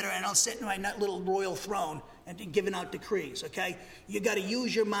wear a mitre, and I'll sit in my little royal throne and giving out decrees, okay? You got to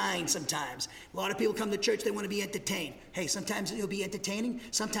use your mind sometimes. A lot of people come to church, they want to be entertained. Hey, sometimes it'll be entertaining.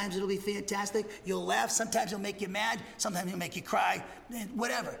 Sometimes it'll be fantastic. You'll laugh. Sometimes it'll make you mad. Sometimes it'll make you cry,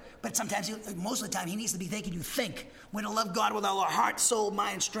 whatever. But sometimes, most of the time, he needs to be making you think. We're to love God with all our heart, soul,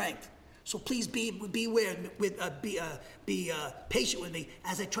 mind, strength. So please be patient with me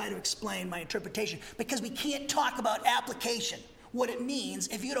as I try to explain my interpretation, because we can't talk about application, what it means,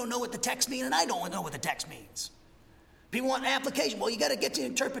 if you don't know what the text means, and I don't know what the text means. People want application. Well, you got to get to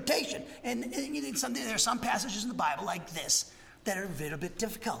interpretation, and there are some passages in the Bible like this that are a little bit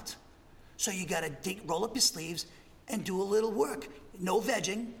difficult. So you got to roll up your sleeves and do a little work. No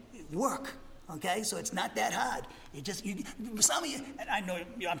vegging, work. Okay, so it's not that hard. Some of you, and I know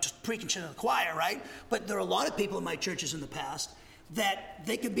I'm just preaching to the choir, right? But there are a lot of people in my churches in the past that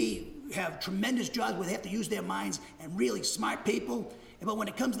they could have tremendous jobs where they have to use their minds and really smart people. But when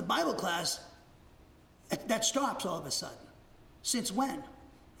it comes to Bible class, that stops all of a sudden. Since when?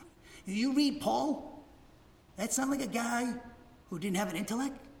 You read Paul, that sounds like a guy who didn't have an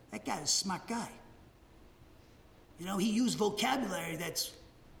intellect. That guy is a smart guy. You know, he used vocabulary that's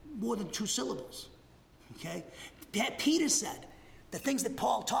more than 2 syllables, okay? Peter said the things that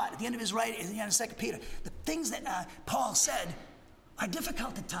Paul taught at the end of his writing, at the end of 2 Peter, the things that Paul said are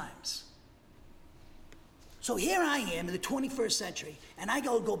difficult at times. So here I am in the 21st century, and I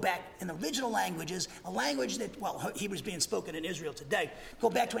go back in the original languages, a language that, Hebrew's being spoken in Israel today, go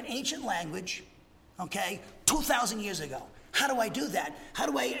back to an ancient language, okay, 2,000 years ago. How do I do that?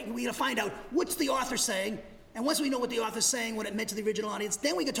 We gotta find out what's the author saying, and once we know what the author's saying, what it meant to the original audience,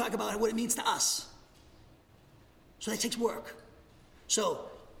 then we can talk about what it means to us. So that takes work. So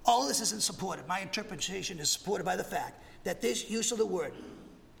all of this isn't supported. My interpretation is supported by the fact that this use of the word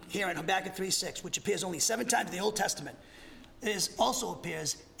here in Habakkuk 3.6, which appears only 7 times in the Old Testament, also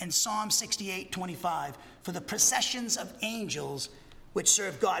appears in Psalm 68:25 for the processions of angels which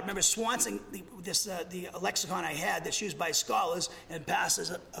serve God. Remember, Swanson, the lexicon I had that's used by scholars and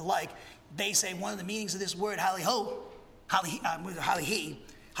pastors alike, they say one of the meanings of this word, haliha, and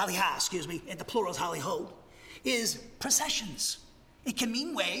the plural is haliho, is processions. It can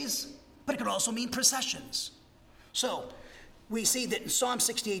mean ways, but it can also mean processions. So we see that in Psalm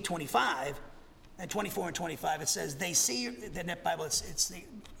 68:25 and 24 and 25, it says, they see, the Net Bible,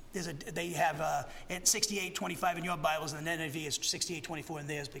 they have at 68:25 in your Bibles, and the NIV is 68:24 in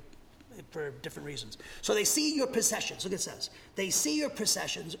theirs for different reasons. So they see your processions. Look, it says, they see your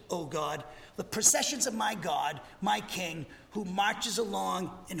processions, O God, the processions of my God, my King, who marches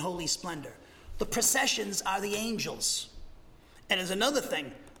along in holy splendor. The processions are the angels. And there's another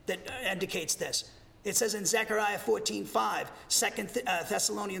thing that indicates this. It says in Zechariah 14:5, 2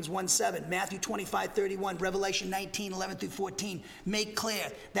 Thessalonians 1:7, Matthew 25:31, Revelation 19:11-14, make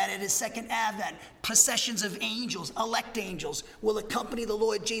clear that it is second advent. Processions of angels, elect angels, will accompany the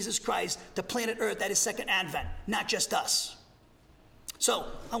Lord Jesus Christ to planet Earth. That is second advent, not just us.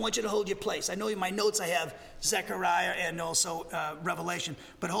 So I want you to hold your place. I know in my notes I have Zechariah and also Revelation,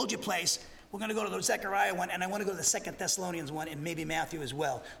 but hold your place. We're going to go to the Zechariah one, and I want to go to the 2 Thessalonians one, and maybe Matthew as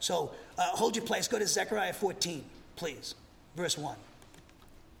well. So hold your place. Go to Zechariah 14. please. Verse 1.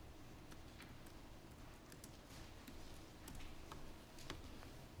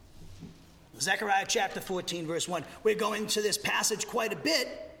 Zechariah chapter 14, verse 1. We're going to this passage quite a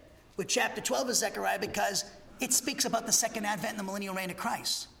bit with chapter 12 of Zechariah because it speaks about the second advent and the millennial reign of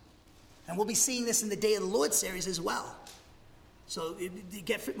Christ. And we'll be seeing this in the Day of the Lord series as well. So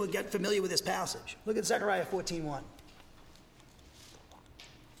we'll get familiar with this passage. Look at Zechariah 14:1.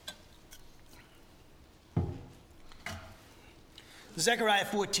 Zechariah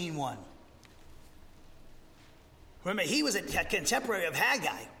 14:1. Remember, he was a contemporary of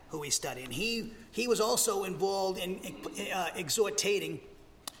Haggai, who we studied, and he was also involved in exhortating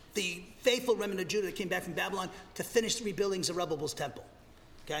the faithful remnant of Judah that came back from Babylon to finish the rebuilding Zerubbabel's temple.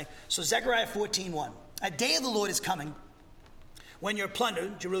 Okay, so Zechariah 14:1. A day of the Lord is coming when your plunder,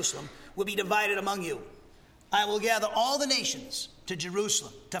 Jerusalem, will be divided among you. I will gather all the nations to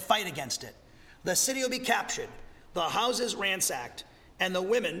Jerusalem to fight against it. The city will be captured, the houses ransacked, and the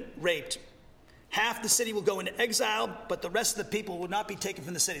women raped. Half the city will go into exile, but the rest of the people will not be taken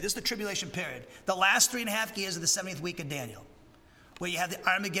from the city. This is the tribulation period. The last 3.5 years of the 70th week of Daniel, where you have the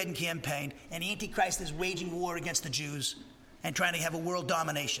Armageddon campaign, and the Antichrist is waging war against the Jews and trying to have a world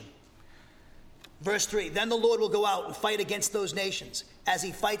domination. Verse 3, then the Lord will go out and fight against those nations. As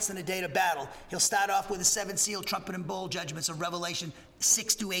he fights in the day of battle, he'll start off with the 7 seal, trumpet, and bowl judgments of Revelation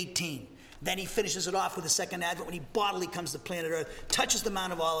 6-18. Then he finishes it off with the second advent when he bodily comes to planet Earth, touches the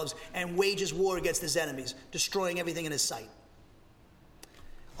Mount of Olives, and wages war against his enemies, destroying everything in his sight.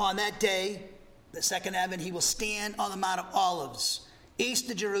 On that day, the second advent, he will stand on the Mount of Olives, east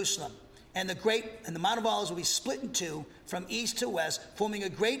of Jerusalem. And the Mount of Olives will be split in two from east to west, forming a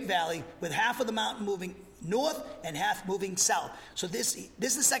great valley with half of the mountain moving north and half moving south. So this is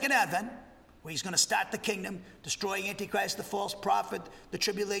the second advent, where he's going to start the kingdom, destroying Antichrist, the false prophet, the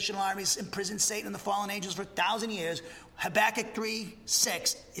tribulational armies, imprison Satan and the fallen angels for 1,000 years. Habakkuk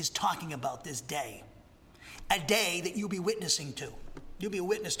 3.6 is talking about this day, a day that you'll be witnessing to. You'll be a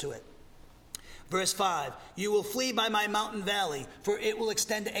witness to it. Verse 5, you will flee by my mountain valley, for it will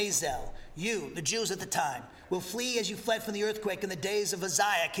extend to Azel. You, the Jews at the time, will flee as you fled from the earthquake in the days of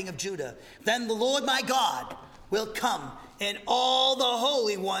Uzziah, king of Judah. Then the Lord my God will come, and all the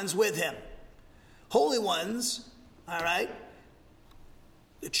holy ones with him. Holy ones, all right?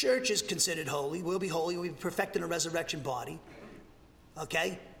 The church is considered holy. We'll be holy. We'll be perfect in a resurrection body.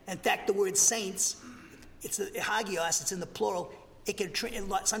 Okay? In fact, the word saints, it's the hagios, it's in the plural. It can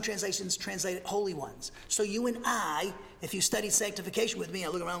some translations translate it holy ones. So you and I, if you studied sanctification with me, I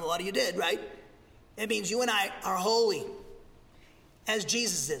look around, a lot of you did, right? It means you and I are holy, as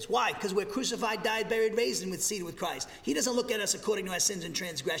Jesus is. Why? Because we're crucified, died, buried, raised, and seated with Christ. He doesn't look at us according to our sins and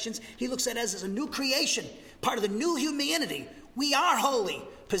transgressions. He looks at us as a new creation, part of the new humanity. We are holy,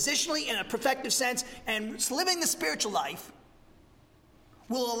 positionally in a perfective sense, and living the spiritual life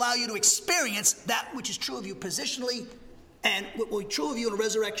will allow you to experience that which is true of you positionally, and what will be true of you in a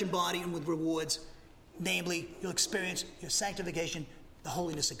resurrection body and with rewards. Namely, you'll experience your sanctification, the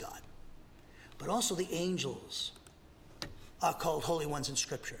holiness of God. But also the angels are called holy ones in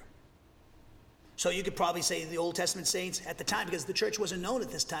Scripture. So you could probably say the Old Testament saints at the time, because the church wasn't known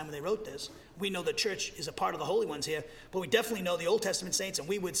at this time when they wrote this. We know the church is a part of the holy ones here, but we definitely know the Old Testament saints, and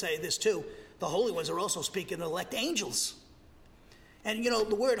we would say this too, the holy ones are also speaking of elect angels. And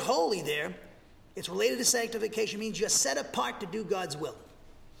the word holy there, it's related to sanctification, means you're set apart to do God's will.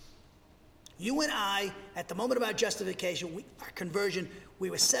 You and I, at the moment of our justification, our conversion, we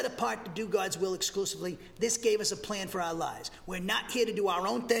were set apart to do God's will exclusively. This gave us a plan for our lives. We're not here to do our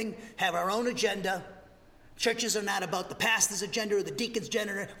own thing, have our own agenda. Churches are not about the pastor's agenda or the deacon's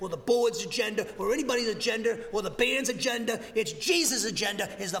agenda or the board's agenda or anybody's agenda or the band's agenda. It's Jesus' agenda,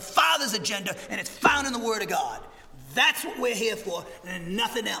 it's the Father's agenda, and it's found in the Word of God. That's what we're here for, and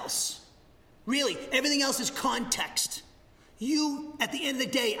nothing else. Really, everything else is context. You, at the end of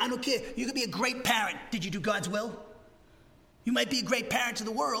the day, I don't care, you could be a great parent. Did you do God's will? You might be a great parent to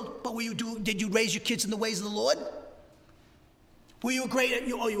the world, but did you raise your kids in the ways of the Lord? Were you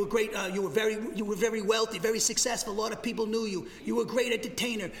you were very wealthy, very successful. A lot of people knew you. You were a great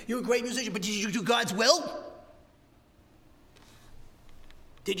entertainer. You were a great musician, but did you do God's will?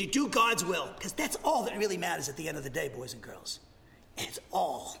 Did you do God's will? Because that's all that really matters at the end of the day, boys and girls. It's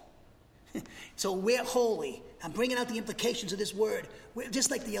all. So we're holy. I'm bringing out the implications of this word. We're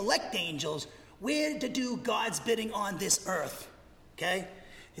just like the elect angels. We're to do God's bidding on this earth. Okay?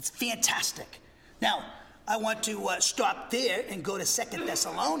 It's fantastic. Now, I want to stop there and go to 2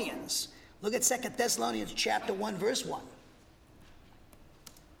 Thessalonians. Look at 2 Thessalonians chapter 1, verse 1.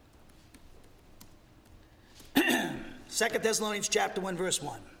 2 Thessalonians chapter 1, verse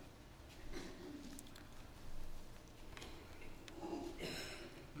 1.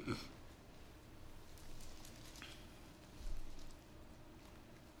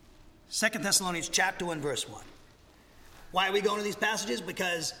 2 Thessalonians chapter 1, verse 1. Why are we going to these passages?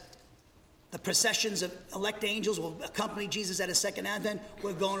 Because the processions of elect angels will accompany Jesus at his second advent.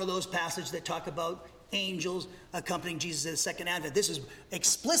 We're going to those passages that talk about angels accompanying Jesus at his second advent. This is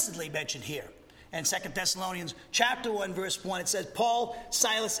explicitly mentioned here. In 2 Thessalonians chapter 1, verse 1, it says, Paul,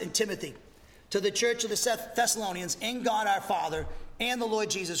 Silas, and Timothy, to the church of the Thessalonians in God our Father and the Lord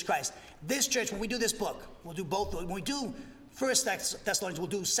Jesus Christ. This church, when we do this book, we'll do both. When we do 1 Thessalonians, we'll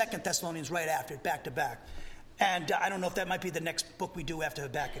do 2 Thessalonians right after it, back to back. And I don't know if that might be the next book we do after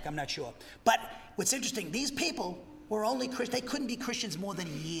Habakkuk. I'm not sure. But what's interesting, these people were only Christians. They couldn't be Christians more than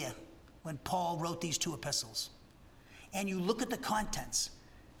a year when Paul wrote these two epistles. And you look at the contents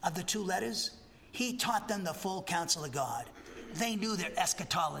of the two letters, he taught them the full counsel of God. They knew their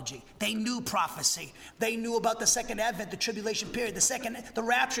eschatology. They knew prophecy. They knew about the second advent, the tribulation period, the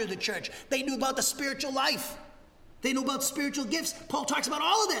rapture of the church. They knew about the spiritual life. They knew about spiritual gifts. Paul talks about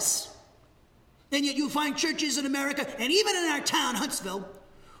all of this. And yet you find churches in America, and even in our town, Huntsville,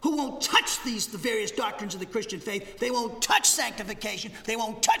 who won't touch the various doctrines of the Christian faith. They won't touch sanctification. They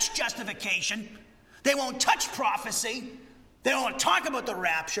won't touch justification. They won't touch prophecy. They don't want to talk about the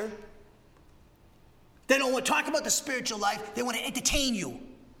rapture. They don't want to talk about the spiritual life. They want to entertain you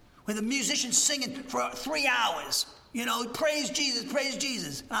with the musicians singing for 3 hours. You know, praise Jesus, praise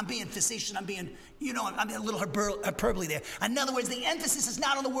Jesus. I'm being facetious. I'm being a little hyperbole there. In other words, the emphasis is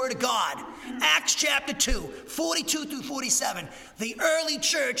not on the Word of God. Acts chapter 2, 42 through 47. The early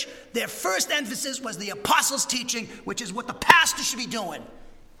church, their first emphasis was the apostles' teaching, which is what the pastor should be doing.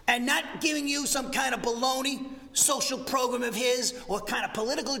 And not giving you some kind of baloney social program of his or kind of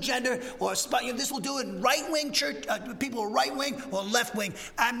political agenda or this will do it in right-wing church, people are right-wing or left-wing.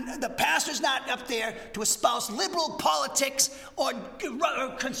 And the pastor's not up there to espouse liberal politics or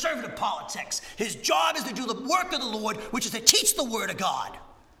conservative politics. His job is to do the work of the Lord, which is to teach the Word of God.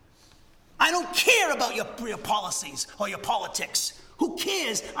 I don't care about your policies or your politics. Who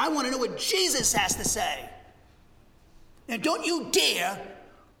cares? I want to know what Jesus has to say. And don't you dare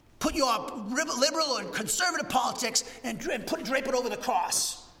put your liberal or conservative politics and drape it over the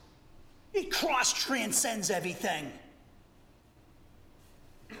cross. The cross transcends everything.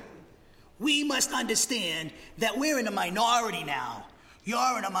 We must understand that we're in a minority now.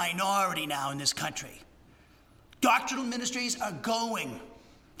 You're in a minority now in this country. Doctrinal ministries are going.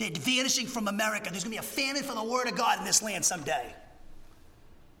 They're vanishing from America. There's going to be a famine for the Word of God in this land someday.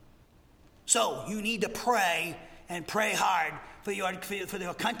 So you need to pray and pray hard for your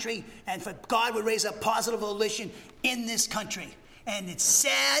country, and for God would raise up positive volition in this country. And it's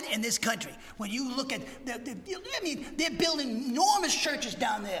sad in this country when you look at, they're building enormous churches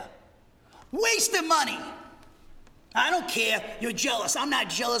down there. Wasting money. I don't care. You're jealous. I'm not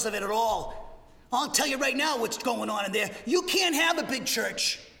jealous of it at all. I'll tell you right now what's going on in there. You can't have a big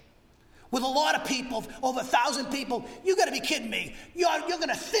church with a lot of people, over 1,000 people. You got to be kidding me. You're going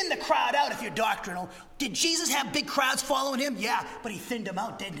to thin the crowd out if you're doctrinal. Did Jesus have big crowds following him? Yeah, but he thinned them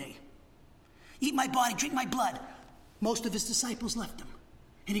out, didn't he? Eat my body, drink my blood. Most of his disciples left him.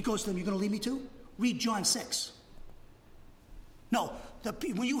 And he goes to them, you're going to leave me too? Read John 6. No,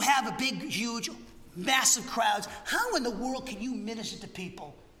 when you have a big, huge, massive crowds, how in the world can you minister to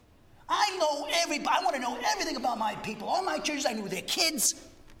people? I want to know everything about my people. All my churches, I knew their kids.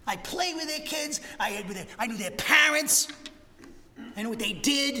 I played with their kids. I knew their parents. I knew what they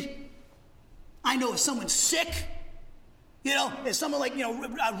did. I know if someone's sick. You know, if someone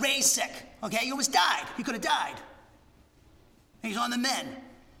Ray's sick. Okay, he almost died. He could have died. And he's on the mend.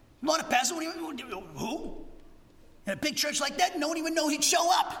 A lot of pastors won't even, who? In a big church like that, no one even know he'd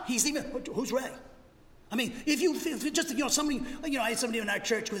show up. Who's Ray? I mean, somebody, I had somebody in our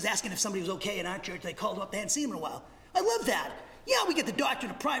church who was asking if somebody was okay in our church. They called him up. They hadn't seen him in a while. I love that. Yeah, we get the doctrine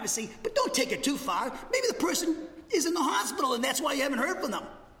of privacy, but don't take it too far. Maybe the person is in the hospital, and that's why you haven't heard from them.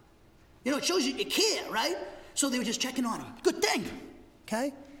 You know, it shows you care, right? So they were just checking on him. Good thing,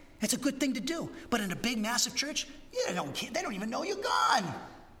 okay? It's a good thing to do. But in a big, massive church, they don't care. They don't even know you're gone.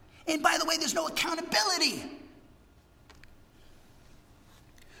 And by the way, there's no accountability.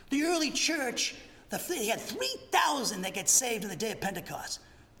 The early church, they had 3,000 that get saved on the day of Pentecost.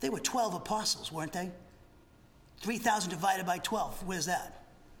 They were 12 apostles, weren't they? 3,000 divided by 12. Where's that?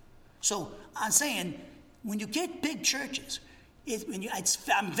 So I'm saying, when you get big churches,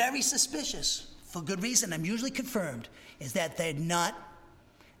 I'm very suspicious, for good reason, I'm usually confirmed, is that they're not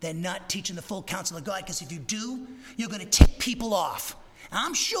teaching the full counsel of God, because if you do, you're going to tick people off.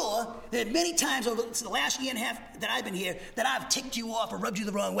 I'm sure that many times over the last year and a half that I've been here, that I've ticked you off or rubbed you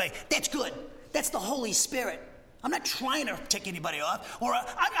the wrong way. That's good. That's the Holy Spirit I'm not trying to tick anybody off, or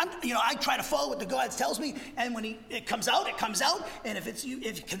I try to follow what the God tells me, and when it comes out, it comes out, and if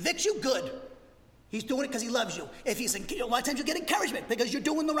it convicts you, good. He's doing it because he loves you. A lot of times you get encouragement because you're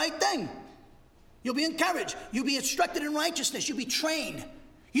doing the right thing. You'll be encouraged. You'll be instructed in righteousness. You'll be trained.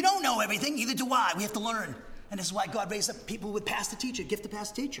 You don't know everything, neither do I. We have to learn, and this is why God raised up people with pastor teacher, gift of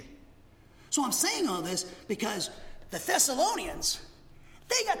pastor teacher. So I'm saying all this because the Thessalonians,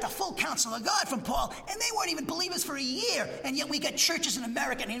 they got the full counsel of God from Paul, and they weren't even believers for a year, and yet we got churches in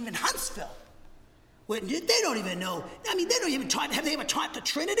America and even Huntsville where they don't even know. I mean, they don't even have they ever taught the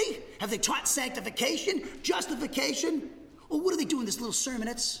Trinity? Have they taught sanctification, justification? Or what are they doing, this little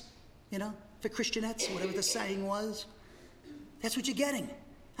sermonettes, for Christianettes, whatever the saying was? That's what you're getting.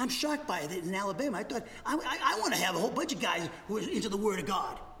 I'm shocked by it in Alabama. I thought, I want to have a whole bunch of guys who are into the Word of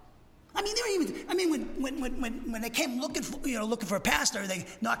God. I mean, when they came looking for a pastor, they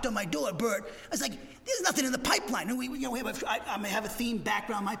knocked on my door, Bert. I was like, there's nothing in the pipeline. And I have a themed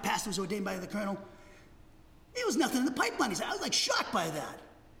background. My pastor was ordained by the colonel. There was nothing in the pipeline. He said, I was like shocked by that.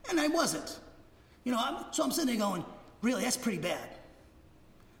 And I wasn't. So I'm sitting there going, really, that's pretty bad.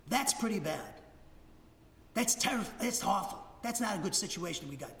 That's pretty bad. That's terrible. That's awful. That's not a good situation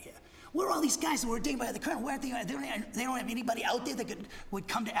we got here. Where are all these guys that were ordained by the colonel? Where are they don't have anybody out there that would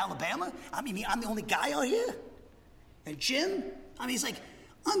come to Alabama? I mean, I'm the only guy out here? And Jim? I mean, it's like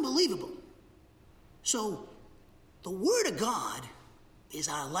unbelievable. So the Word of God is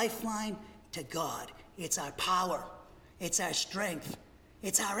our lifeline to God. It's our power. It's our strength.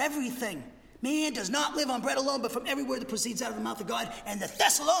 It's our everything. Man does not live on bread alone, but from every word that proceeds out of the mouth of God. And the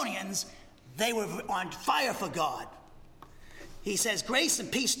Thessalonians, they were on fire for God. He says, grace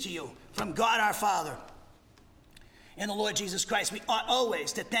and peace to you from God our Father and the Lord Jesus Christ. We ought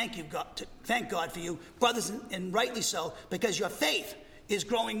always to thank God for you, brothers, and rightly so, because your faith is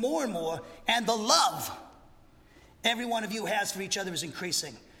growing more and more, and the love every one of you has for each other is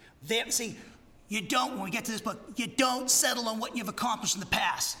increasing. When we get to this book, you don't settle on what you've accomplished in the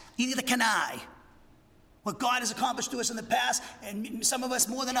past. Neither can I. What God has accomplished to us in the past, and some of us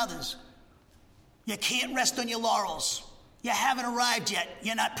more than others. You can't rest on your laurels. You haven't arrived yet.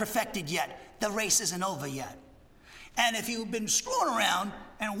 You're not perfected yet. The race isn't over yet. And if you've been screwing around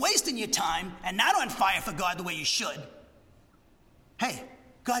and wasting your time and not on fire for God the way you should, hey,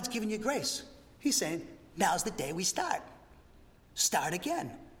 God's giving you grace. He's saying, now's the day we start. Start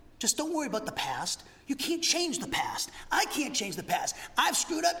again. Just don't worry about the past. You can't change the past. I can't change the past. I've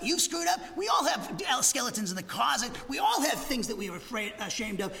screwed up. You've screwed up. We all have skeletons in the closet. We all have things that we are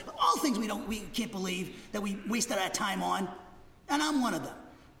ashamed of. All things we can't believe that we wasted our time on. And I'm one of them.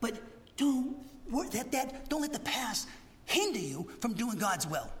 But don't let the past hinder you from doing God's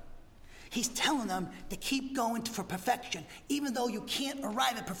will. He's telling them to keep going for perfection, even though you can't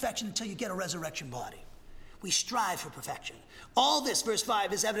arrive at perfection until you get a resurrection body. We strive for perfection. All this, verse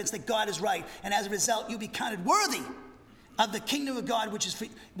 5, is evidence that God is right, and as a result, you'll be counted worthy of the kingdom of God,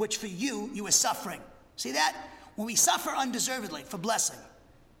 which for you are suffering. See that? When we suffer undeservedly for blessing,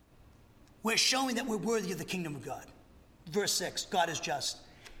 we're showing that we're worthy of the kingdom of God. Verse 6, God is just.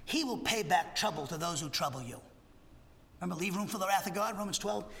 He will pay back trouble to those who trouble you. Remember, leave room for the wrath of God, Romans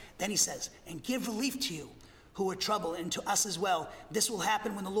 12. Then he says, and give relief to you who are troubled, and to us as well. This will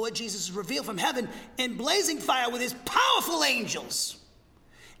happen when the Lord Jesus is revealed from heaven in blazing fire with his powerful angels.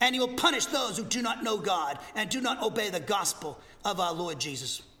 And he will punish those who do not know God and do not obey the gospel of our Lord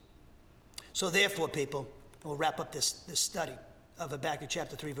Jesus. So therefore, people, we'll wrap up this study of Habakkuk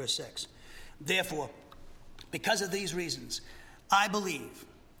chapter 3, verse 6. Therefore, because of these reasons, I believe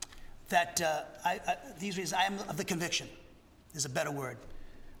that I am of the conviction, is a better word,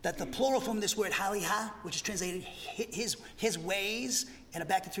 that the plural form of this word, haliha, which is translated his ways in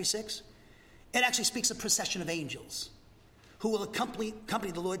Habakkuk 3:6, it actually speaks of a procession of angels who will accompany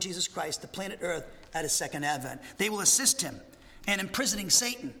the Lord Jesus Christ to planet Earth at his second advent. They will assist him in imprisoning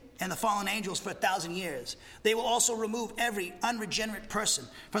Satan and the fallen angels for 1,000 years. They will also remove every unregenerate person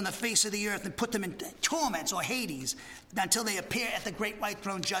from the face of the earth and put them in torments or Hades until they appear at the great white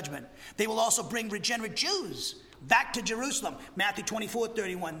throne judgment. They will also bring regenerate Jews back to Jerusalem. Matthew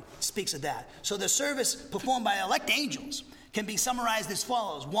 24:31 speaks of that. So the service performed by elect angels can be summarized as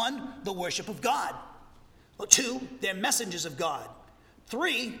follows. 1, the worship of God. 2, they're messengers of God.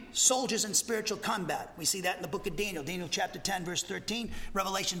 3, soldiers in spiritual combat. We see that in the book of Daniel. Daniel chapter 10, verse 13.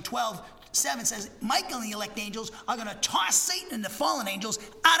 Revelation 12:7 says, Michael and the elect angels are going to toss Satan and the fallen angels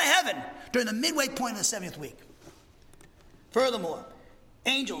out of heaven during the midway point of the 70th week. Furthermore,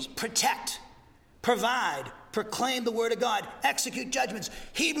 angels protect, provide, proclaim the word of God, execute judgments.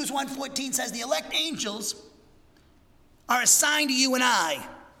 Hebrews 1:14 says the elect angels are assigned to you and I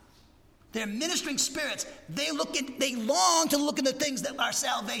They're ministering spirits. They long to look at the things that are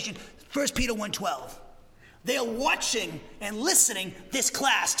salvation. 1 Peter 1:12. They are watching and listening this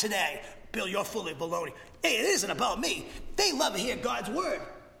class today. Bill, you're full of baloney. Hey, it isn't about me. They love to hear God's word.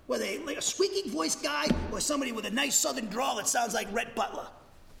 Whether they like a squeaky voice guy or somebody with a nice southern drawl that sounds like Rhett Butler.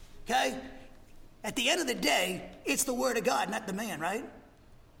 Okay? At the end of the day, it's the word of God, not the man, right?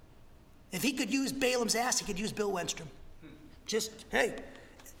 If he could use Balaam's ass, he could use Bill Wenstrom. Just, hey,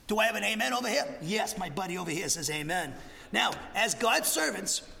 do I have an amen over here? Yes, my buddy over here says amen. Now, as God's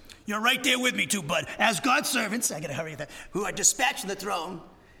servants, you're right there with me too, bud. As God's servants, I gotta hurry with that, who are dispatched to the throne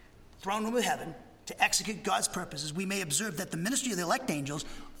room of heaven, to execute God's purposes, we may observe that the ministry of the elect angels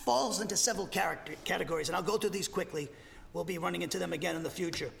falls into several categories, and I'll go through these quickly. We'll be running into them again in the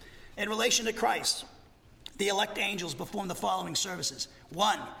future. In relation to Christ, the elect angels perform the following services.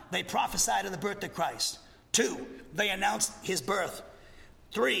 1, they prophesied of the birth of Christ. 2, they announced his birth.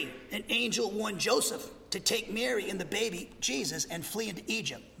 3, an angel warned Joseph to take Mary and the baby Jesus and flee into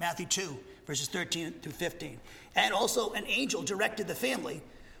Egypt. Matthew 2, verses 13 through 15. And also an angel directed the family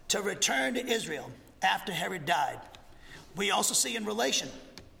to return to Israel after Herod died. We also see in relation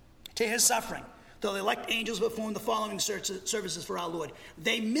to his suffering, the elect angels perform the following services for our Lord.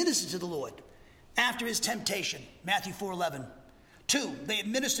 They ministered to the Lord after his temptation, Matthew 4:11. 2, they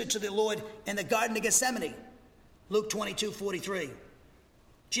administered to the Lord in the Garden of Gethsemane, Luke 22:43.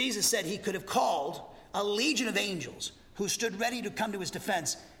 Jesus said he could have called a legion of angels who stood ready to come to his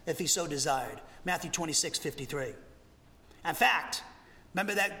defense if he so desired, Matthew 26:53. In fact,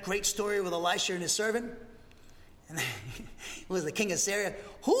 remember that great story with Elisha and his servant? And it was the king of Syria.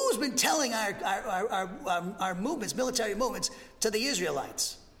 Who's been telling our movements, military movements, to the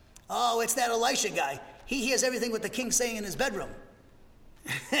Israelites? Oh, it's that Elisha guy. He hears everything what the king's saying in his bedroom.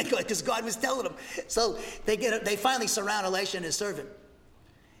 Because God was telling him. So they finally surround Elisha and his servant.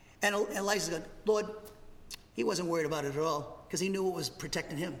 And Elisha's going, Lord, he wasn't worried about it at all because he knew what was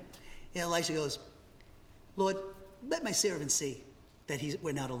protecting him. And Elisha goes, Lord, let my servant see that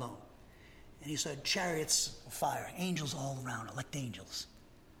we're not alone. And he said, chariots of fire, angels all around, elect angels.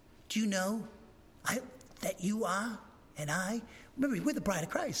 Do you know that you are and I? Remember, we're the bride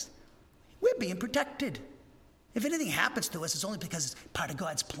of Christ. We're being protected. If anything happens to us, it's only because it's part of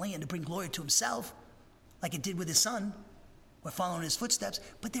God's plan to bring glory to himself, like it did with his son. We're following his footsteps.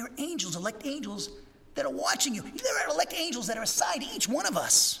 But there are angels, elect angels, that are watching you. There are elect angels that are assigned to each one of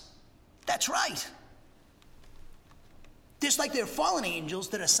us. That's right. Just like there are fallen angels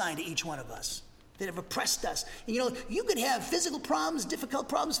that are assigned to each one of us, that have oppressed us. And, you could have physical problems, difficult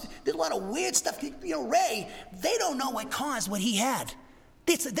problems. There's a lot of weird stuff. Ray, they don't know what caused what he had.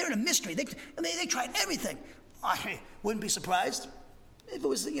 They're in a mystery. They tried everything. I wouldn't be surprised if it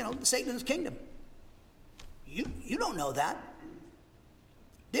was, Satan and his kingdom. You don't know that.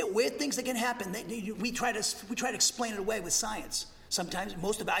 There are weird things that can happen. We try to explain it away with science. Sometimes,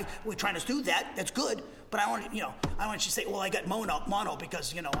 most of it, we're trying to do that. That's good. But I want you to say, well, I got mono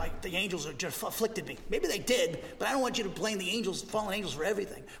because, the angels are just afflicted me. Maybe they did, but I don't want you to blame the angels, fallen angels, for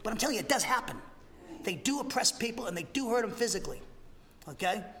everything. But I'm telling you, it does happen. They do oppress people, and they do hurt them physically.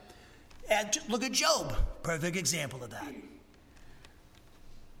 Okay? And look at Job. Perfect example of that.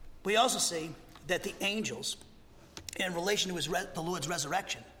 We also see that the angels, in relation to the Lord's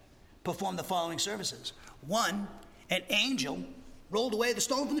resurrection, perform the following services. 1, an angel rolled away the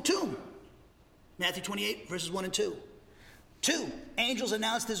stone from the tomb. Matthew 28, verses 1 and 2. 2, angels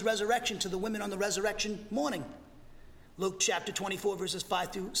announced his resurrection to the women on the resurrection morning. Luke chapter 24, verses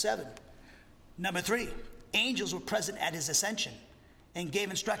 5 through 7. Number 3, angels were present at his ascension and gave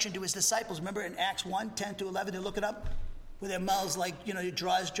instruction to his disciples. Remember in Acts 1, 10 through 11, they look it up with their mouths like, your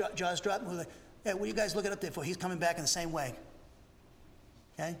jaws drop. We're like, hey, what are you guys looking up there for? He's coming back in the same way.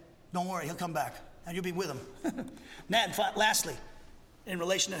 Okay? Don't worry, he'll come back, and you'll be with him. Lastly, in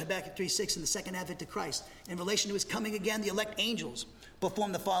relation to Habakkuk 3.6 and the second advent of Christ, in relation to his coming again, the elect angels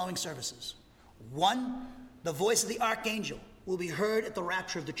perform the following services. 1, the voice of the archangel will be heard at the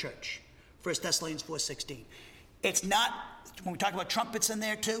rapture of the church. 1 Thessalonians 4:16. It's not, when we talk about trumpets in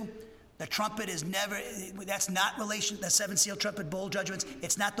there too, the trumpet is never, that's not relation, the 7-seal trumpet, bowl judgments,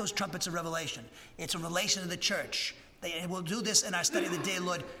 it's not those trumpets of Revelation. It's in relation to the church. We'll do this in our study of the day,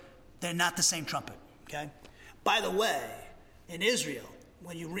 Lord. They're not the same trumpet, okay? By the way, in Israel,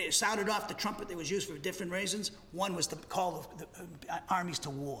 when you sounded off the trumpet that was used for different reasons, one was to call the armies to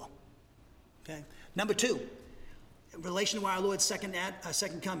war. Okay. Number 2, in relation to our Lord's second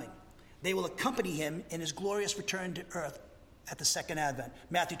coming, they will accompany him in his glorious return to earth at the second advent.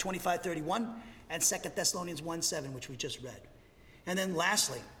 Matthew 25:31 and 2 Thessalonians 1:7, which we just read. And then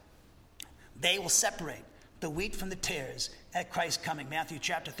lastly, they will separate the wheat from the tares at Christ's coming. Matthew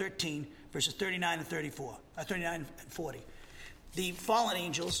chapter 13, verses 39 and 39 and 40. The fallen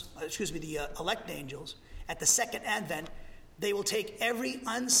angels, the elect angels, at the second advent, they will take every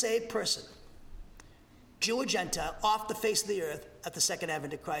unsaved person, Jew or Gentile, off the face of the earth at the second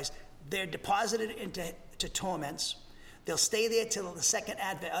advent of Christ. They're deposited into torments. They'll stay there till the second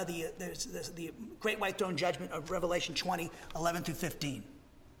advent, the great white throne judgment of Revelation 20, 11 through 15.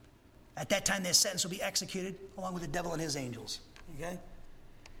 At that time, their sentence will be executed along with the devil and his angels. Okay?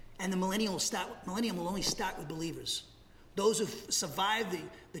 And the millennium will only start with believers. Those who survive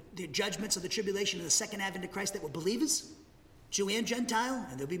the judgments of the tribulation of the second advent of Christ that were believers, Jew and Gentile,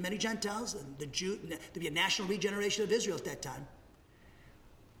 and there'll be many Gentiles, and there'll be a national regeneration of Israel at that time.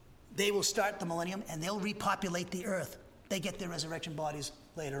 They will start the millennium, and they'll repopulate the earth. They get their resurrection bodies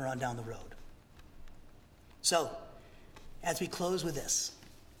later on down the road. So, as we close with this,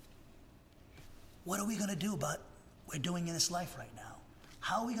 what are we going to do about what we're doing in this life right now?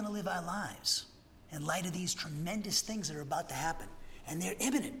 How are we going to live our lives in light of these tremendous things that are about to happen? And they're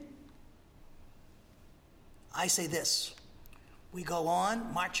imminent. I say this. We go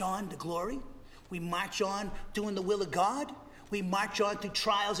on, march on to glory. We march on doing the will of God. We march on through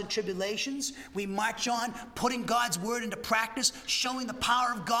trials and tribulations. We march on putting God's word into practice, showing the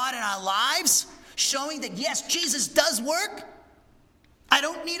power of God in our lives, showing that, yes, Jesus does work. I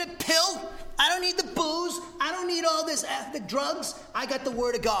don't need a pill. I don't need the booze. I don't need all this, the drugs. I got the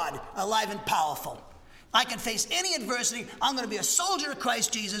word of God, alive and powerful. I can face any adversity. I'm going to be a soldier of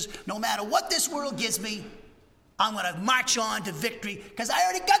Christ Jesus. No matter what this world gives me, I'm going to march on to victory because I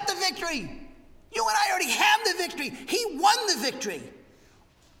already got the victory. You and I already have the victory. He won the victory.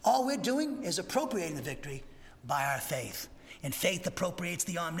 All we're doing is appropriating the victory by our faith. And faith appropriates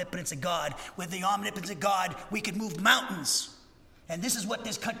the omnipotence of God. With the omnipotence of God, we can move mountains. And this is what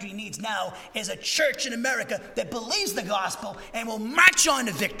this country needs now, is a church in America that believes the gospel and will march on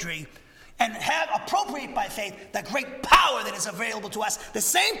to victory and appropriate by faith the great power that is available to us, the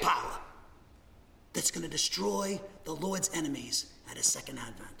same power that's going to destroy the Lord's enemies at his second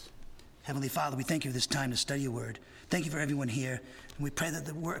advent. Heavenly Father, we thank you for this time to study your word. Thank you for everyone here. And we pray that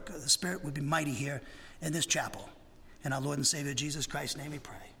the work of the Spirit would be mighty here in this chapel. In our Lord and Savior Jesus Christ's name we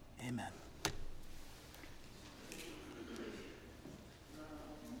pray. Amen.